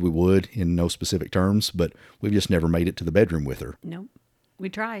 agreed we would in no specific terms, but we've just never made it to the bedroom with her. Nope. We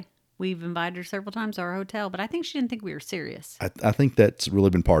try. We've invited her several times to our hotel, but I think she didn't think we were serious. I think that's really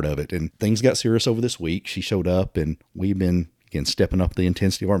been part of it. And things got serious over this week. She showed up, and we've been, again, stepping up the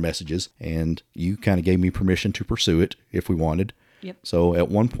intensity of our messages. And you kind of gave me permission to pursue it if we wanted. Yep. So at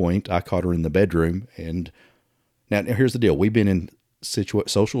one point, I caught her in the bedroom. And now here's the deal. We've been in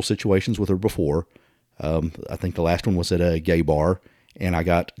social situations with her before. I think the last one was at a gay bar, and I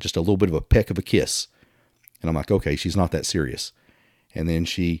got just a little bit of a peck of a kiss. And I'm like, okay, she's not that serious. And then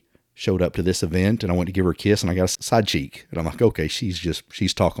she showed up to this event, and I went to give her a kiss, and I got a side cheek. And I'm like, okay,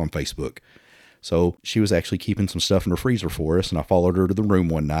 she's talk on Facebook. So she was actually keeping some stuff in her freezer for us, and I followed her to the room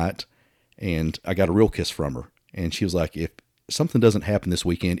one night, and I got a real kiss from her. And she was like, if something doesn't happen this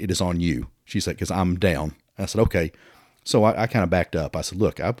weekend, it is on you. She's like, because I'm down. And I said, okay. So I kind of backed up. I said,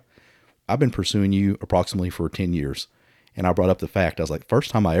 look, I've been pursuing you approximately for 10 years. And I brought up the fact, I was like, first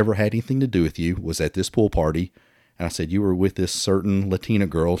time I ever had anything to do with you was at this pool party. And I said, you were with this certain Latina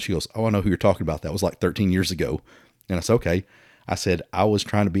girl. She goes, oh, I know who you're talking about. That was like 13 years ago. And I said, okay. I said, I was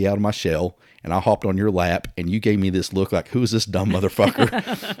trying to be out of my shell, and I hopped on your lap, and you gave me this look like, who is this dumb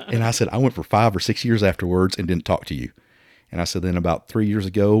motherfucker? And I said, I went for 5 or 6 years afterwards and didn't talk to you. And I said, then about 3 years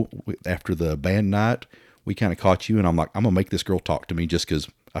ago, after the band night, we kind of caught you, and I'm like, I'm going to make this girl talk to me just because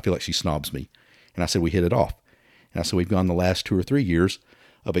I feel like she snobs me. And I said, we hit it off. And I said, we've gone the last 2 or 3 years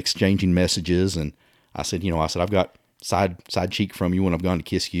of exchanging messages. And I said, I've got side cheek from you when I've gone to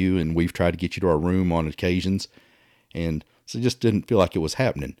kiss you, and we've tried to get you to our room on occasions. And so it just didn't feel like it was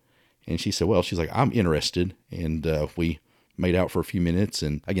happening. And she said, well, she's like, I'm interested. And we made out for a few minutes.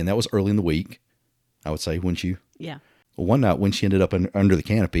 And again, that was early in the week, I would say, wouldn't you? Yeah. Well, one night when she ended up under the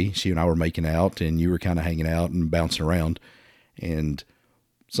canopy, she and I were making out, and you were kind of hanging out and bouncing around. And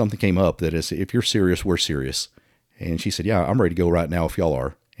something came up that is, if you're serious, we're serious. And she said, yeah, I'm ready to go right now if y'all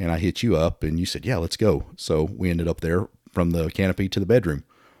are. And I hit you up, and you said, yeah, let's go. So we ended up there from the canopy to the bedroom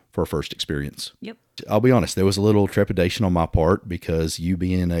for our first experience. Yep. I'll be honest, there was a little trepidation on my part because you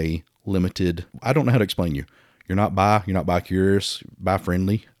being a limited, I don't know how to explain you. You're not bi-curious,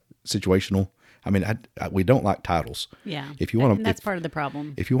 bi-friendly, situational. I mean, we don't like titles. Yeah. If you want to, that's part of the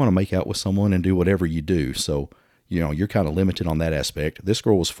problem. If you want to make out with someone and do whatever you do, so you're kind of limited on that aspect. This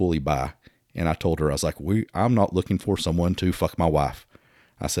girl was fully bi, and I told her, I was like, I'm not looking for someone to fuck my wife.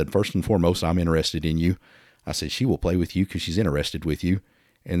 I said, first and foremost, I'm interested in you. I said, she will play with you because she's interested with you.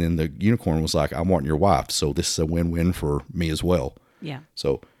 And then the unicorn was like, I want your wife. So this is a win-win for me as well. Yeah.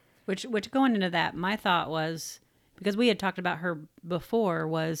 So, Which going into that, my thought was, because we had talked about her before,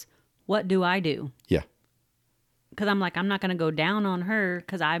 was what do I do? yeah. Because I'm like, I'm not going to go down on her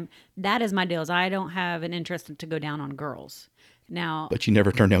because that is my deal. Is I don't have an interest to go down on girls. Now, But you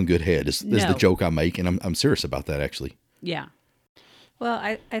never turn down good head is the No. joke I make. And I'm serious about that, actually. yeah. Well,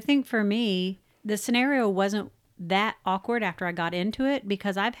 I think for me, the scenario wasn't that awkward after I got into it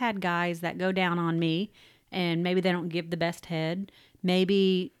because I've had guys that go down on me and maybe they don't give the best head.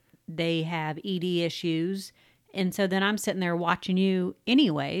 Maybe they have ED issues. And so then I'm sitting there watching you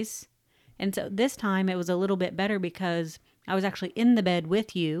anyways. And so this time it was a little bit better because I was actually in the bed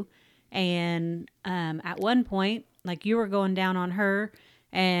with you. And at one point, like you were going down on her,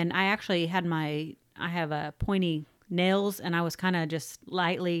 and I actually had I have a pointy nails, and I was kind of just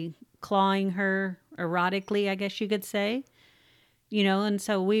lightly clawing her erotically, I guess you could say. You know, and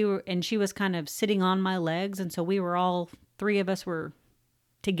so and she was kind of sitting on my legs. And so we were all, three of us were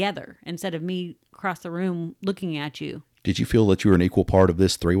together instead of me across the room looking at you. Did you feel that you were an equal part of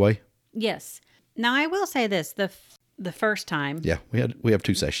this three-way? Yes. Now I will say this: the first time, Yeah, we have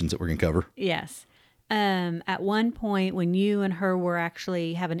 2 sessions that we're gonna cover. yes. At one point, when you and her were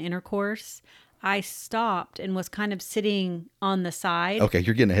actually having intercourse, I stopped and was kind of sitting on the side. Okay,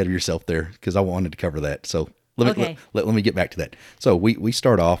 you're getting ahead of yourself there because I wanted to cover that. So let me Okay. let me get back to that. So we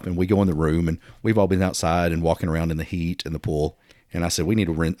start off and we go in the room and we've all been outside and walking around in the heat in the pool. And I said, I need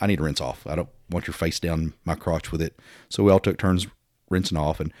to rinse off. I don't want your face down my crotch with it. So we all took turns rinsing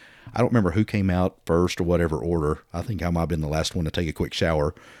off. And I don't remember who came out first or whatever order. I think I might have been the last one to take a quick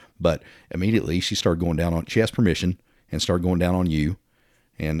shower. But immediately she started going down on, she asked permission and started going down on you.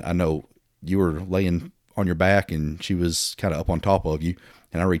 And I know you were laying on your back and she was kind of up on top of you.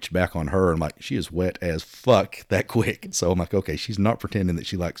 And I reached back on her and I'm like, she is wet as fuck that quick. So I'm like, okay, she's not pretending that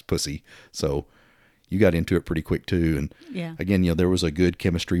she likes pussy. So you got into it pretty quick too. And Yeah. again, there was a good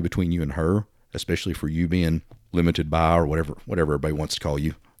chemistry between you and her, especially for you being limited by or whatever everybody wants to call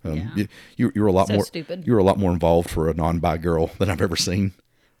you. Yeah. You're a lot So more stupid. You're a lot more involved for a non-bi girl than I've ever seen.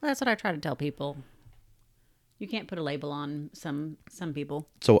 Well, that's what I try to tell people. You can't put a label on some people.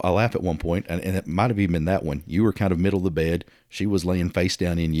 So I laugh at one point, and it might have even been that one. You were kind of middle of the bed. She was laying face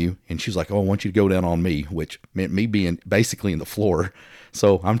down in you, and she was like, oh, I want you to go down on me, which meant me being basically in the floor.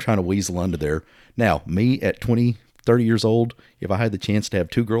 So I'm trying to weasel under there. Now, me at 20, 30 years old, if I had the chance to have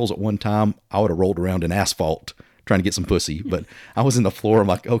 2 girls at one time, I would have rolled around in asphalt trying to get some pussy. But I was in the floor. I'm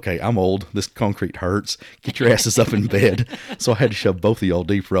like, okay, I'm old. This concrete hurts. Get your asses up in bed. So I had to shove both of y'all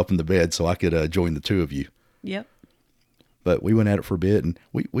deeper up in the bed so I could join the 2 of you. Yep. But we went at it for a bit, and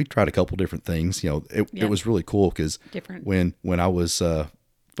we tried a couple different things. It was really cool because Different. when I was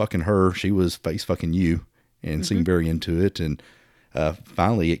fucking her, she was face fucking you, and seemed very into it. And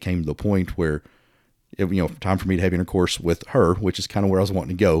finally, it came to the point where, time for me to have intercourse with her, which is kind of where I was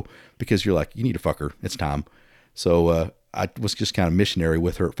wanting to go, because you're like, you need to fuck her. It's time. So I was just kind of missionary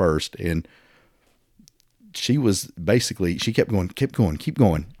with her at first, and she was basically, she kept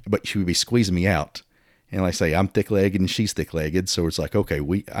going, but she would be squeezing me out. And like I say, I'm thick-legged and she's thick-legged, so it's like, okay,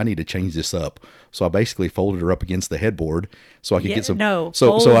 I need to change this up. So I basically folded her up against the headboard so I could get some.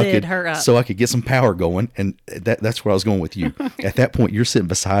 Folded her up. So I could get some power going, and that's where I was going with you. At that point, you're sitting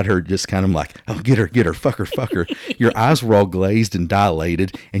beside her, just kind of like, oh, get her, fuck her. Your eyes were all glazed and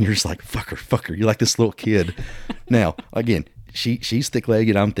dilated, and you're just like, fuck her. You're like this little kid. Now, again, she's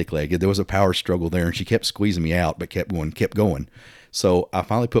thick-legged, I'm thick-legged. There was a power struggle there, and she kept squeezing me out, but kept going. So I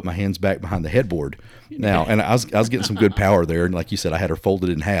finally put my hands back behind the headboard now, and I was getting some good power there. And like you said, I had her folded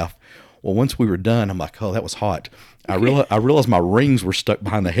in half. Well, once we were done, I'm like, oh, that was hot. I realized my rings were stuck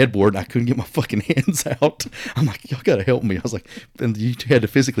behind the headboard, and I couldn't get my fucking hands out. I'm like, y'all got to help me. I was like, and you had to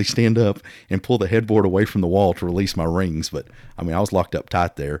physically stand up and pull the headboard away from the wall to release my rings. But I mean, I was locked up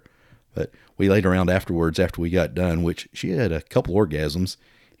tight there. But we laid around afterwards after we got done, which she had a couple orgasms,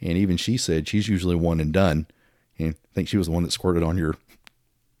 and even she said she's usually one and done. And I think she was the one that squirted on your.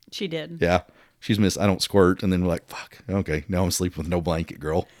 She did. Yeah. She's missed, I don't squirt. And then we're like, fuck, okay, now I'm sleeping with no blanket,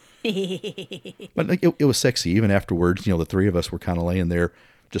 girl. But like, it was sexy. Even afterwards, the 3 of us were kind of laying there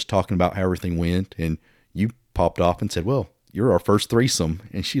just talking about how everything went. And you popped off and said, well, you're our first threesome.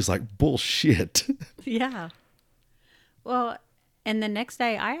 And she's like, bullshit. Yeah. Well, and the next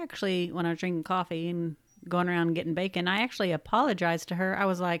day, I actually, when I was drinking coffee and going around getting bacon, I actually apologized to her.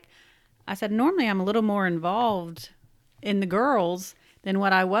 I said, normally I'm a little more involved in the girls than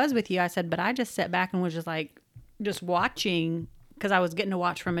what I was with you. I said, but I just sat back and was just watching, because I was getting to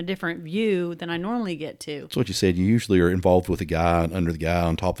watch from a different view than I normally get to. That's what you said. You usually are involved with the guy, under the guy,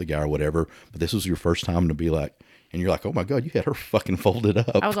 on top of the guy or whatever. But this was your first time to be like, And you're like, oh my God, you had her fucking folded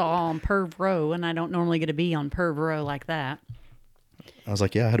up. I was all on perv row, and I don't normally get to be on perv row like that. I was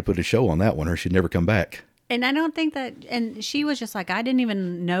like, yeah, I had to put a show on that one or she'd never come back. And I don't think that, and she was just like, I didn't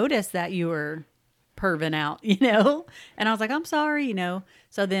even notice that you were perving out, And I was like, I'm sorry,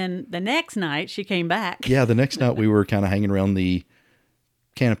 So then the next night she came back. Yeah, the next night we were kind of hanging around the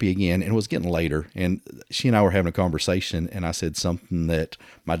canopy again, and it was getting later. And she and I were having a conversation, and I said something that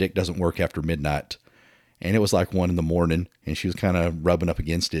my dick doesn't work after midnight. And it was like 1 a.m, and she was kind of rubbing up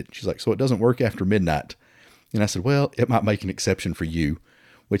against it. She's like, so it doesn't work after midnight. And I said, well, it might make an exception for you,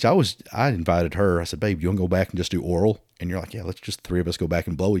 which I invited her. I said, babe, you want to go back and just do oral? And you're like, yeah, let's just 3 of us go back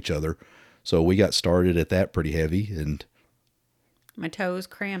and blow each other. So we got started at that pretty heavy, and my toes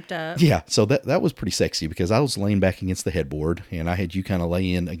cramped up. Yeah, so that was pretty sexy because I was laying back against the headboard, and I had you kind of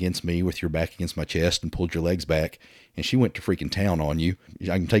lay in against me with your back against my chest and pulled your legs back, and she went to freaking town on you.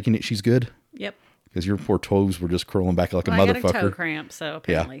 I'm taking it she's good? Yep. Because your poor toes were just curling back like a I motherfucker. got a toe cramp, so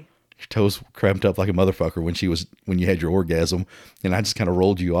apparently. Yeah. Your toes cramped up like a motherfucker when you had your orgasm, and I just kind of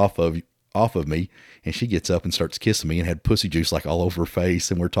rolled you off of me, and she gets up and starts kissing me and had pussy juice like all over her face,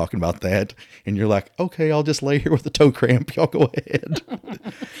 and we're talking about that, and you're like, okay, I'll just lay here with a toe cramp, y'all go ahead.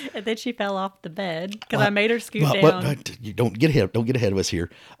 And then she fell off the bed because I made her scoot down. But you don't get ahead of us here.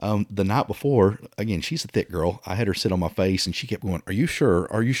 The night before, again, she's a thick girl. I had her sit on my face, and she kept going, are you sure?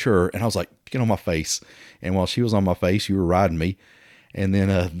 Are you sure? And I was like, get on my face. And while she was on my face, you were riding me. And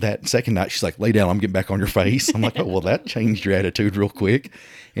then that second night, she's like, lay down, I'm getting back on your face. I'm like, oh, well, that changed your attitude real quick.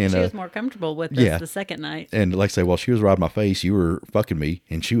 And she was more comfortable with this the second night. And like I say, while she was riding my face, you were fucking me,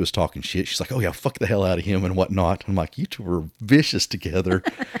 and she was talking shit. She's like, oh, yeah, fuck the hell out of him and whatnot. I'm like, you two were vicious together.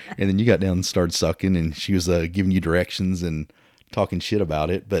 And then you got down and started sucking, and she was giving you directions and talking shit about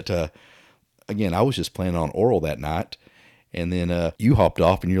it. But again, I was just planning on oral that night. And then you hopped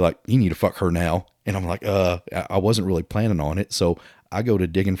off, and you're like, you need to fuck her now. And I'm like, I wasn't really planning on it. So I go to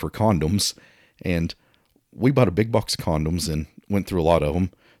digging for condoms, and we bought a big box of condoms and went through a lot of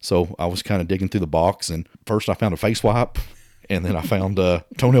them. So I was kind of digging through the box, and first I found a face wipe, and then I found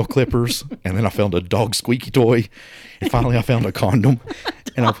toenail clippers, and then I found a dog squeaky toy, and finally I found a condom.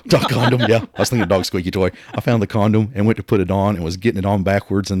 And I condom, yeah, I was thinking dog squeaky toy. I found the condom and went to put it on and was getting it on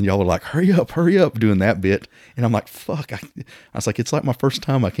backwards, and y'all were like, hurry up, doing that bit. And I'm like, fuck. I was like, it's like my first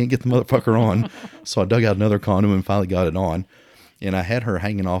time. I can't get the motherfucker on. So I dug out another condom and finally got it on. And I had her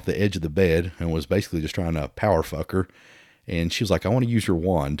hanging off the edge of the bed and was basically just trying to power fuck her. And she was like, I want to use your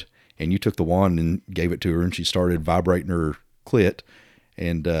wand. And you took the wand and gave it to her, and she started vibrating her clit.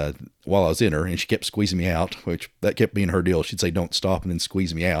 And while I was in her, and she kept squeezing me out, which that kept being her deal. She'd say, don't stop, and then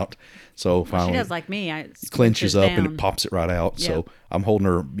squeeze me out. So finally, she does like me. I clenches up down. and it pops it right out. Yep. So I'm holding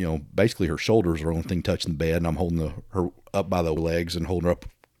her, basically her shoulders are the only thing touching the bed, and I'm holding her up by the legs and holding her up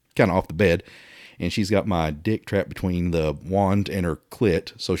kind of off the bed. And she's got my dick trapped between the wand and her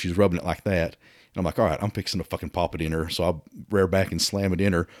clit, so she's rubbing it like that. And I'm like, all right, I'm fixing to fucking pop it in her. So I rear back and slam it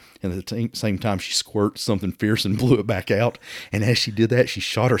in her. And at the same time, she squirted something fierce and blew it back out. And as she did that, she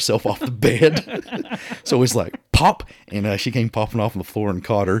shot herself off the bed. So it's like, pop. And she came popping off on the floor and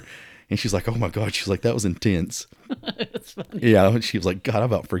caught her. And she's like, oh my God. She's like, that was intense. That's funny. Yeah. She was like, God, I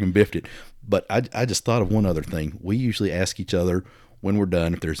about freaking biffed it. But I just thought of one other thing. We usually ask each other when we're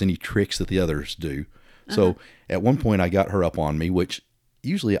done if there's any tricks that the others do. So at one point, I got her up on me, which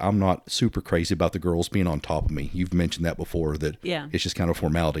usually I'm not super crazy about the girls being on top of me. You've mentioned that before, that it's just kind of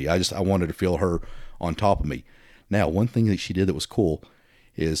formality. I wanted to feel her on top of me. Now, one thing that she did that was cool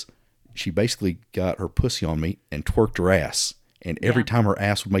is she basically got her pussy on me and twerked her ass. And every time her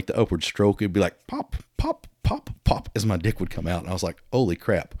ass would make the upward stroke, it'd be like pop, pop, pop, pop as my dick would come out. And I was like, holy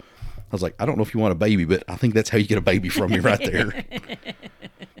crap. I was like, I don't know if you want a baby, but I think that's how you get a baby from me right there.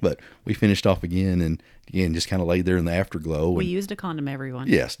 But we finished off again, and again, just kind of laid there in the afterglow. We used a condom, everyone.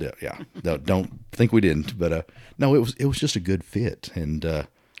 Yes, yeah. No, don't think we didn't, but no, it was just a good fit, and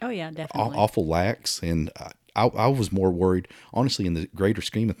oh yeah, definitely awful lax. And I was more worried, honestly, in the greater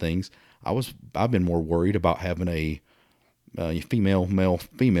scheme of things. I've been more worried about having a female male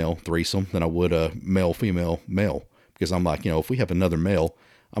female threesome than I would a male female male, because I'm like, if we have another male,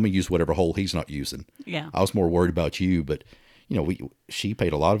 I'm gonna use whatever hole he's not using. Yeah, I was more worried about you, but. She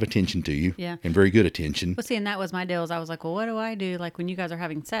paid a lot of attention to you, and very good attention. Well, see, and that was my deal. I was like, well, what do I do? Like when you guys are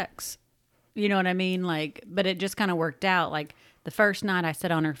having sex, you know what I mean? Like, but it just kind of worked out. Like the first night I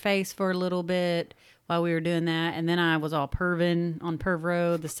sat on her face for a little bit while we were doing that. And then I was all perving on Perv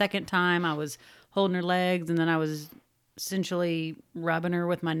Road. The second time I was holding her legs, and then I was essentially rubbing her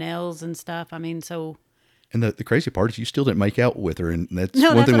with my nails and stuff. I mean, so. And the crazy part is you still didn't make out with her. And that's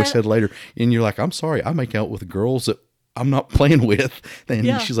one thing we said later. And you're like, I'm sorry, I make out with girls that I'm not playing with. And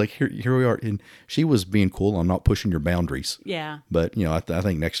Yeah. she's like, here we are. And she was being cool. I'm not pushing your boundaries. Yeah. But, I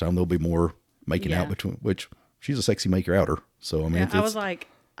think next time there'll be more making Yeah. out between, which she's a sexy maker outer. So, I mean, Yeah, it's, I was like,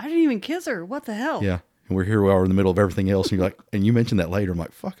 I didn't even kiss her. What the hell? yeah. And here we are in the middle of everything else. And you're like, and you mentioned that later. I'm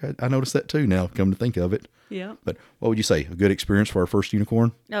like, fuck, I noticed that too now, come to think of it. Yeah. But what would you say? A good experience for our first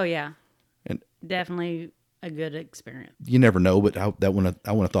unicorn? Oh, yeah. And Definitely a good experience. you never know, but I wouldn't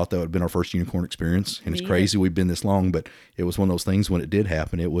have thought that would have been our first unicorn experience. And it's Me crazy we've been this long, but it was one of those things when it did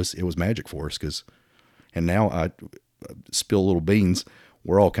happen, it was magic for us. And now I spill a little beans.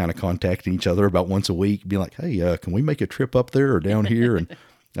 We're all kind of contacting each other about once a week, being like, hey, can we make a trip up there or down here? And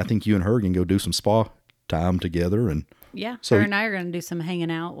I think you and her can go do some spa time together. And Yeah. So- her and I are going to do some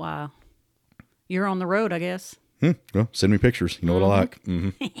hanging out while you're on the road, I guess. well, send me pictures. You know what I like.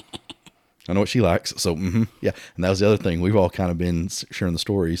 I know what she likes. So, yeah. And that was the other thing. We've all kind of been sharing the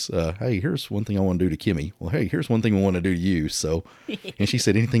stories. Hey, here's one thing I want to do to Kimmy. Well, hey, here's one thing we want to do to you. So, and she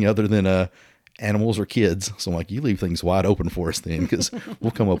said anything other than animals or kids. So I'm like, you leave things wide open for us then, because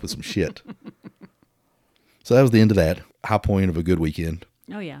we'll come up with some shit. So that was the end of that. High point of a good weekend.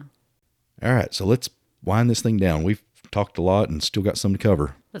 Oh, yeah. All right. So let's wind this thing down. We've talked a lot and still got some to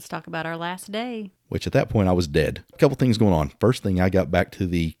cover. Let's talk about our last day. Which at that point I was dead. A couple things going on. First thing, I got back to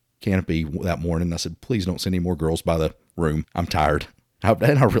the canopy that morning. I said, please don't send any more girls by the room. I'm tired.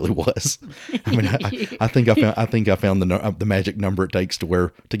 And I really was. I mean, I think I found the magic number it takes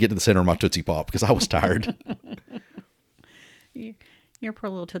to get to the center of my Tootsie Pop, because I was tired. Your poor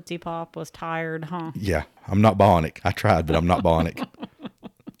little Tootsie Pop was tired, huh? Yeah, I'm not bionic. I tried, but I'm not bionic.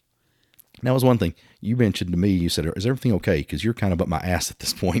 That was one thing. You mentioned to me, you said, is everything okay? Because you're kind of up my ass at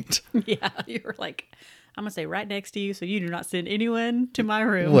this point. Yeah. You were like, I'm going to stay right next to you so you do not send anyone to my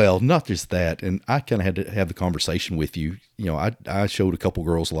room. Well, not just that. And I kind of had to have the conversation with you. I showed a couple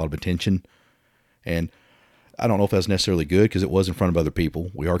girls a lot of attention. And I don't know if that's necessarily good, because it was in front of other people.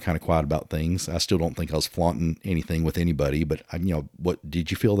 We are kind of quiet about things. I still don't think I was flaunting anything with anybody. But, what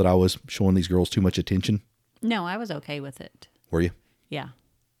did you feel that I was showing these girls too much attention? No, I was okay with it. Were you? Yeah.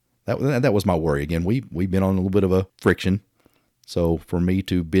 That was my worry. Again, we've been on a little bit of a friction. So for me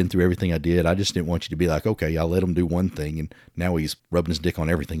to been through everything I did, I just didn't want you to be like, okay, I'll let him do one thing, and now he's rubbing his dick on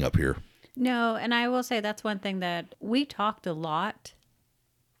everything up here. No, and I will say that's one thing that we talked a lot,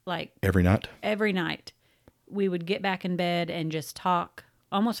 like Every night? every night. We would get back in bed and just talk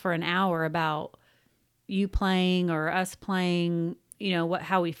almost for an hour about you playing or us playing,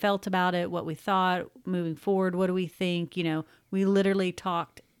 how we felt about it, what we thought moving forward, what do we think, we literally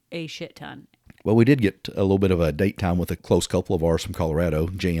talked a shit ton. Well, we did get a little bit of a date time with a close couple of ours from Colorado,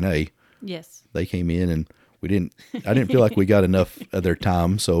 J&A. Yes. They came in, and I didn't feel like we got enough of their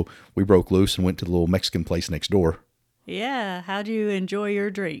time, so we broke loose and went to the little Mexican place next door. Yeah. How'd you enjoy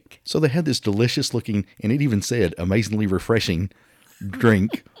your drink? So they had this delicious looking, and it even said amazingly refreshing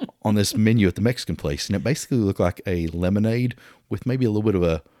drink on this menu at the Mexican place. And it basically looked like a lemonade with maybe a little bit of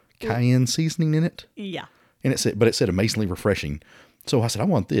a cayenne seasoning in it. Yeah. And it said amazingly refreshing. So I said, I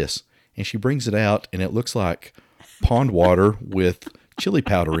want this. And she brings it out, and it looks like pond water with chili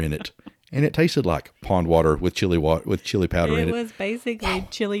powder in it. And it tasted like pond water with chili powder in it. It was basically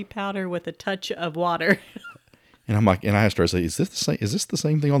chili powder with a touch of water. And I'm like, and I asked her, I said, is this the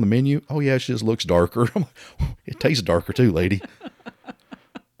same thing on the menu? Oh yeah, it just looks darker. I'm like, it tastes darker too, lady.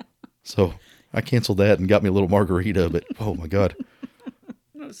 So I canceled that and got me a little margarita, but oh my God.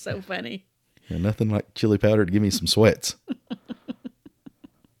 It was so funny. Yeah, nothing like chili powder to give me some sweats.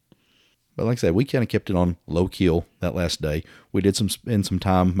 But like I said, we kind of kept it on low keel that last day. We did spend some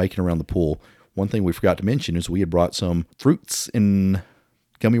time making around the pool. One thing we forgot to mention is we had brought some fruits and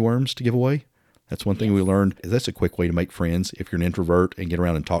gummy worms to give away. That's one thing we learned. Is that's a quick way to make friends if you're an introvert and get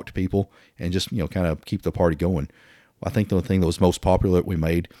around and talk to people and just, kind of keep the party going. I think the thing that was most popular that we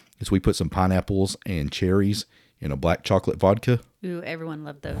made is we put some pineapples and cherries in a black chocolate vodka. Ooh, everyone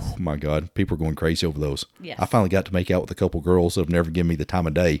loved those. Oh my God, people were going crazy over those. Yes. I finally got to make out with a couple girls that have never given me the time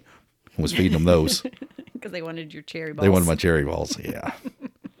of day and was feeding them those. Because they wanted your cherry balls. They wanted my cherry balls, yeah.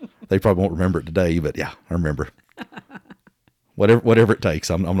 They probably won't remember it today, but yeah, I remember. Whatever it takes,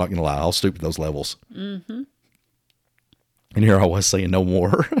 I'm not going to lie. I'll stoop to those levels. Mm-hmm. And here I was saying no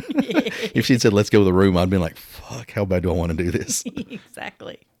more. If she'd said, let's go to the room, I'd been like, fuck, how bad do I want to do this?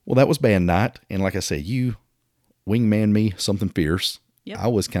 Exactly. Well, that was band night. And like I said, you wingman me something fierce. Yep. I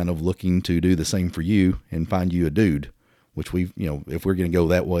was kind of looking to do the same for you and find you a dude, which if we're going to go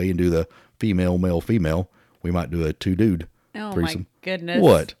that way and do the female, male, female, we might do a 2-dude Oh threesome. my goodness.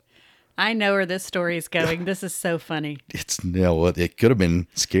 What? I know where this story is going. This is so funny. It could have been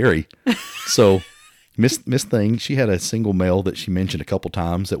scary. So Miss Thing, she had a single male that she mentioned a couple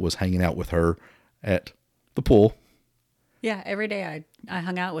times that was hanging out with her at the pool. Yeah, every day I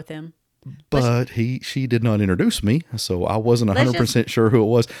hung out with him. But she did not introduce me, so I wasn't Let's 100% sure who it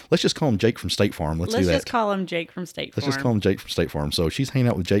was. Let's just call him Jake from State Farm. Let's do that. just call him Jake from State Let's Farm. just call him Jake from State Farm. So she's hanging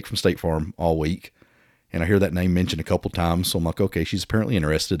out with Jake from State Farm all week. And I hear that name mentioned a couple times. So I'm like, okay, she's apparently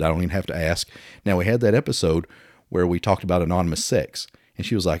interested. I don't even have to ask. Now, we had that episode where we talked about anonymous sex. And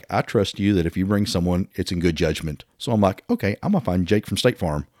she was like, I trust you that if you bring someone, it's in good judgment. So I'm like, okay, I'm going to find Jake from State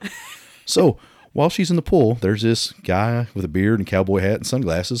Farm. So while she's in the pool, there's this guy with a beard and cowboy hat and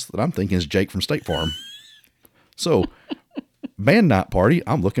sunglasses that I'm thinking is Jake from State Farm. So band night party,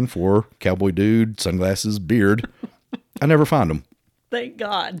 I'm looking for cowboy dude, sunglasses, beard. I never find him. Thank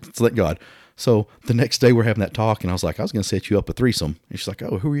God. Thank God. So the next day we're having that talk, and I was like, I was going to set you up a threesome. And she's like,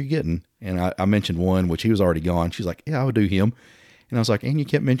 oh, who are you getting? And I mentioned one, which he was already gone. She's like, yeah, I would do him. And I was like, and you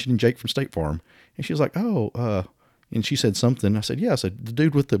kept mentioning Jake from State Farm. And she was like, and she said something. I said, yeah. I said, the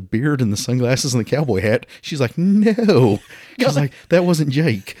dude with the beard and the sunglasses and the cowboy hat. She's like, no. She's like, that wasn't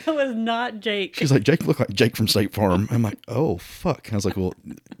Jake. That was not Jake. She's like, Jake looked like Jake from State Farm. I'm like, oh, fuck. I was like, well,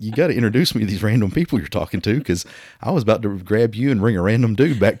 you got to introduce me to these random people you're talking to, because I was about to grab you and bring a random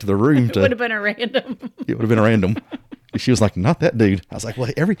dude back to the room. It would have been a random. It would have been a random. She was like, not that dude. I was like,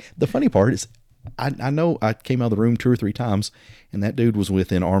 well, the funny part is, I know I came out of the room 2 or 3 times, and that dude was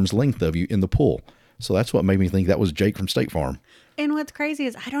within arm's length of you in the pool. So that's what made me think that was Jake from State Farm. And what's crazy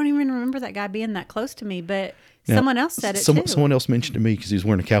is I don't even remember that guy being that close to me, but someone else said it too. Someone else mentioned to me because he was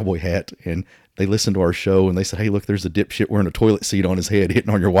wearing a cowboy hat, and they listened to our show, and they said, hey, look, there's a dipshit wearing a toilet seat on his head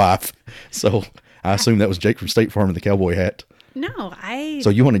hitting on your wife. So I assumed that was Jake from State Farm in the cowboy hat. No, So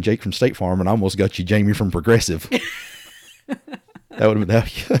you wanted Jake from State Farm, and I almost got you Jamie from Progressive. That would have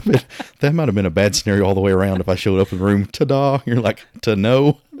been that might have been a bad scenario all the way around if I showed up in the room. Ta-da! You're like, to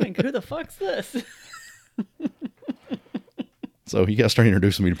know. Like, who the fuck's this? So you got to start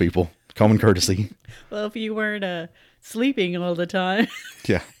introducing me to people. Common courtesy. Well, if you weren't sleeping all the time.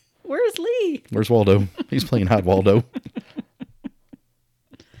 Yeah. Where's Lee? Where's Waldo? He's playing hide Waldo.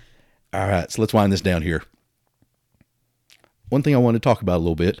 All right, so let's wind this down here. One thing I wanted to talk about a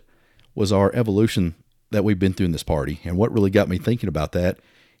little bit was our evolution that we've been through in this party. And what really got me thinking about that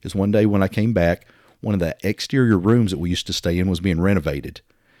is one day when I came back, one of the exterior rooms that we used to stay in was being renovated.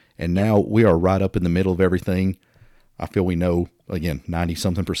 And now we are right up in the middle of everything. I feel we know, again,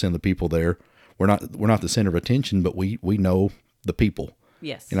 90-something% of the people there. We're not the center of attention, but we know the people.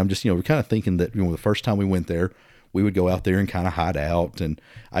 Yes. And I'm just, we're kind of thinking that, the first time we went there, we would go out there and kind of hide out. And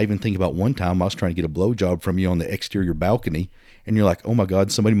I even think about one time I was trying to get a blowjob from you on the exterior balcony, and you're like, oh my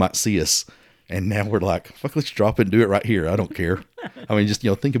God, somebody might see us. And now we're like, fuck, let's drop it and do it right here. I don't care. I mean, just,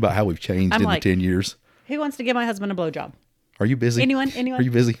 think about how we've changed in the 10 years. Who wants to give my husband a blowjob? Are you busy? Anyone? Are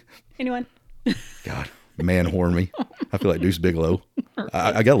you busy? Anyone? God, man horn me. I feel like Deuce Bigelow.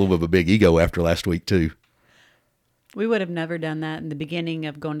 I got a little bit of a big ego after last week too. We would have never done that in the beginning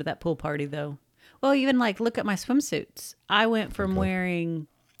of going to that pool party though. Well, even look at my swimsuits. I went from wearing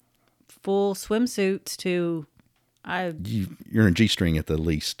full swimsuits to You're in a G-string at the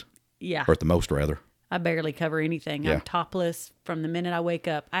least. Yeah. Or at the most, rather. I barely cover anything. Yeah. I'm topless from the minute I wake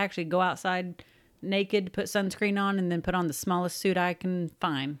up. I actually go outside naked, put sunscreen on, and then put on the smallest suit I can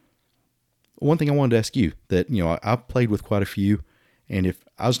find. One thing I wanted to ask you that, I've played with quite a few, and if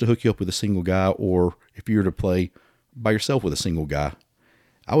I was to hook you up with a single guy, or if you were to play by yourself with a single guy,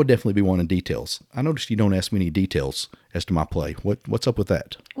 I would definitely be wanting details. I noticed you don't ask me any details as to my play. What's up with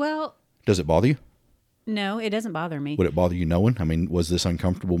that? Well, does it bother you? No, it doesn't bother me. Would it bother you knowing? I mean, was this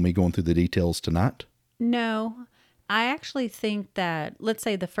uncomfortable, me going through the details tonight? No, I actually think that, let's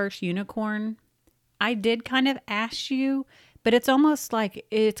say the first unicorn, I did kind of ask you, but it's almost like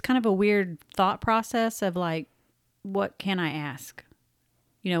it's kind of a weird thought process of what can I ask?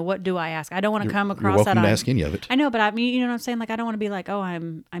 What do I ask? I don't want to come across you're welcome that to ask any of it. I know, but I mean, you know what I'm saying? I don't want to be like, oh,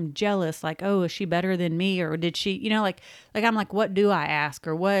 I'm jealous. Oh, is she better than me? Or did she, I'm like, what do I ask?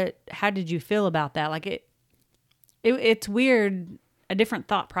 Or how did you feel about that? It's weird, a different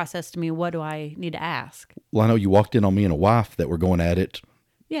thought process to me. What do I need to ask? Well, I know you walked in on me and a wife that were going at it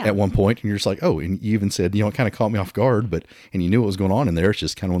at one point, and you're just like, oh, and you even said, it kind of caught me off guard, and you knew what was going on in there. It's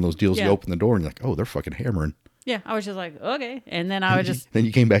just kind of one of those deals. You open the door and you're like, oh, they're fucking hammering. Yeah, I was just like, okay. And then I was just... Then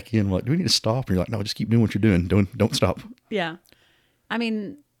you came back in like, do we need to stop? And you're like, no, just keep doing what you're doing. Don't stop. Yeah. I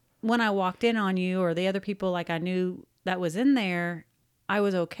mean, when I walked in on you or the other people I knew that was in there, I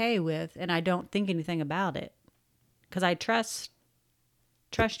was okay with, and I don't think anything about it. Because I trust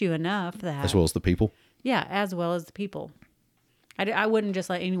you enough that... As well as the people? Yeah, as well as the people. I wouldn't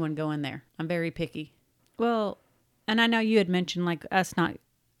just let anyone go in there. I'm very picky. Well, and I know you had mentioned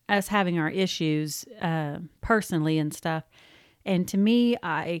us having our issues personally and stuff. And to me,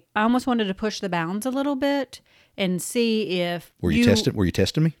 I almost wanted to push the bounds a little bit and see if Were you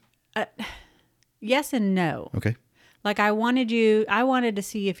testing me? Yes and no. Okay. Like I wanted to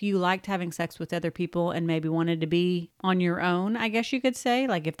see if you liked having sex with other people and maybe wanted to be on your own, I guess you could say,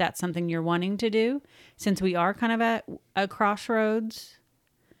 like if that's something you're wanting to do, since we are kind of at a crossroads,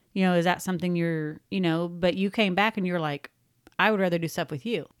 is that something but you came back and you're like, I would rather do stuff with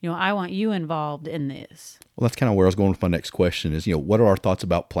you. I want you involved in this. Well, that's kind of where I was going with my next question is, what are our thoughts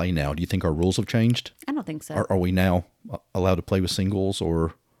about play now? Do you think our rules have changed? I don't think so. Are we now allowed to play with singles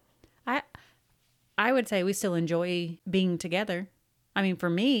or? I would say we still enjoy being together. I mean, for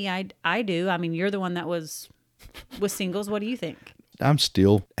me, I do. I mean, you're the one that was with singles. What do you think? I'm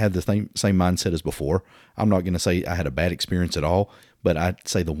still have the same mindset as before. I'm not going to say I had a bad experience at all, but I'd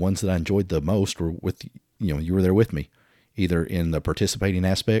say the ones that I enjoyed the most were with, you were there with me, either in the participating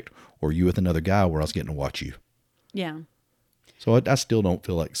aspect or you with another guy where I was getting to watch you. Yeah. So I still don't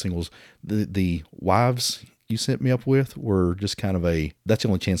feel like singles. The wives you sent me up with were just kind of that's the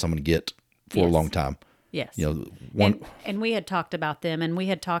only chance I'm going to get for a long time. Yes. And we had talked about them, and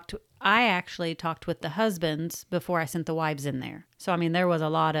I actually talked with the husbands before I sent the wives in there. So, I mean, there was a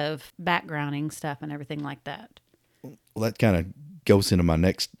lot of backgrounding stuff and everything like that. Well, that kind of goes into my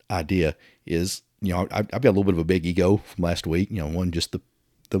next idea is, I've got a little bit of a big ego from last week. One, just the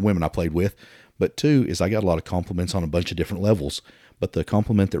women I played with, but two is I got a lot of compliments on a bunch of different levels. But the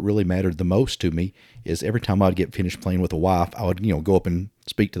compliment that really mattered the most to me is every time I'd get finished playing with a wife, I would, go up and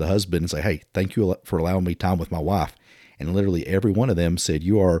speak to the husband and say, hey, thank you for allowing me time with my wife. And literally every one of them said,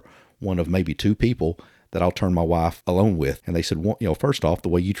 you are one of maybe two people that I'll turn my wife alone with. And they said, well, first off, the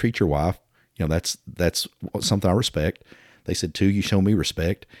way you treat your wife, that's something I respect. They said, two, you show me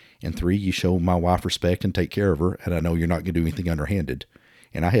respect. And three, you show my wife respect and take care of her. And I know you're not going to do anything underhanded.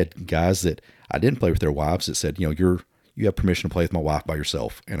 And I had guys that I didn't play with their wives that said, you have permission to play with my wife by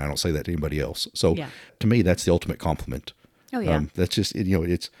yourself. And I don't say that to anybody else. So to me, that's the ultimate compliment. Oh, yeah. That's just,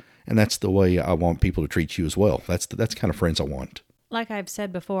 and that's the way I want people to treat you as well. That's the kind of friends I want. Like I've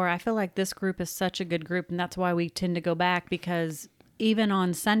said before, I feel like this group is such a good group, and that's why we tend to go back, because even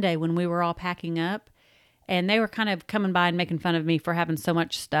on Sunday when we were all packing up, and they were kind of coming by and making fun of me for having so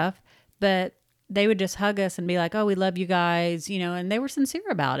much stuff, but they would just hug us and be like, oh, we love you guys, and they were sincere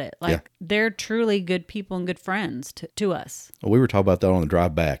about it. Like, they're truly good people and good friends to us. Well, we were talking about that on the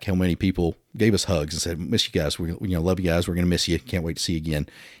drive back, how many people gave us hugs and said, miss you guys, we love you guys, we're going to miss you, can't wait to see you again.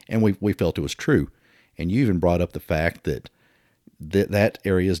 And we felt it was true. And you even brought up the fact that that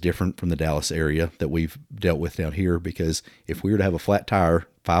area is different from the Dallas area that we've dealt with down here, because if we were to have a flat tire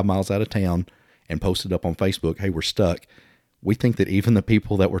 5 miles out of town and post it up on Facebook, hey, we're stuck, we think that even the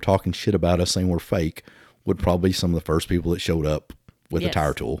people that were talking shit about us saying we're fake would probably be some of the first people that showed up with a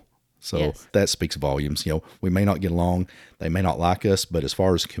tire tool. So that speaks volumes. We may not get along, they may not like us, but as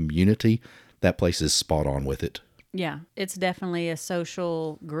far as community, that place is spot on with it. Yeah, it's definitely a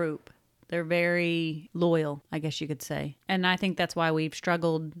social group. They're very loyal, I guess you could say. And I think that's why we've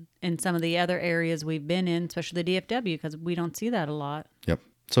struggled in some of the other areas we've been in, especially the DFW, because we don't see that a lot. Yep.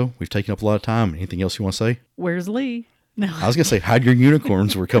 So we've taken up a lot of time. Anything else you want to say? Where's Lee? No. I was going to say, hide your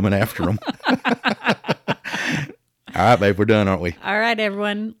unicorns. We're coming after them. All right, babe, we're done, aren't we? All right,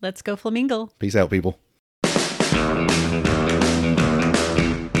 everyone. Let's go flamingo. Peace out, people.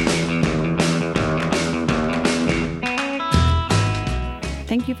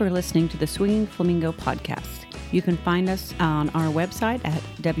 Thank you for listening to the Swinging Flamingo podcast. You can find us on our website at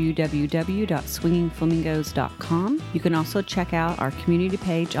www.swingingflamingos.com. You can also check out our community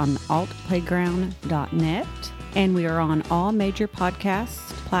page on altplayground.net. And we are on all major podcast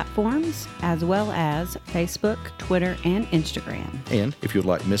platforms, as well as Facebook, Twitter, and Instagram. And if you'd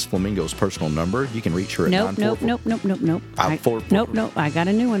like Miss Flamingo's personal number, you can reach her at Nope. 544. Nope. I got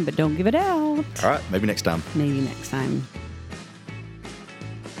a new one, but don't give it out. All right, maybe next time. Maybe next time.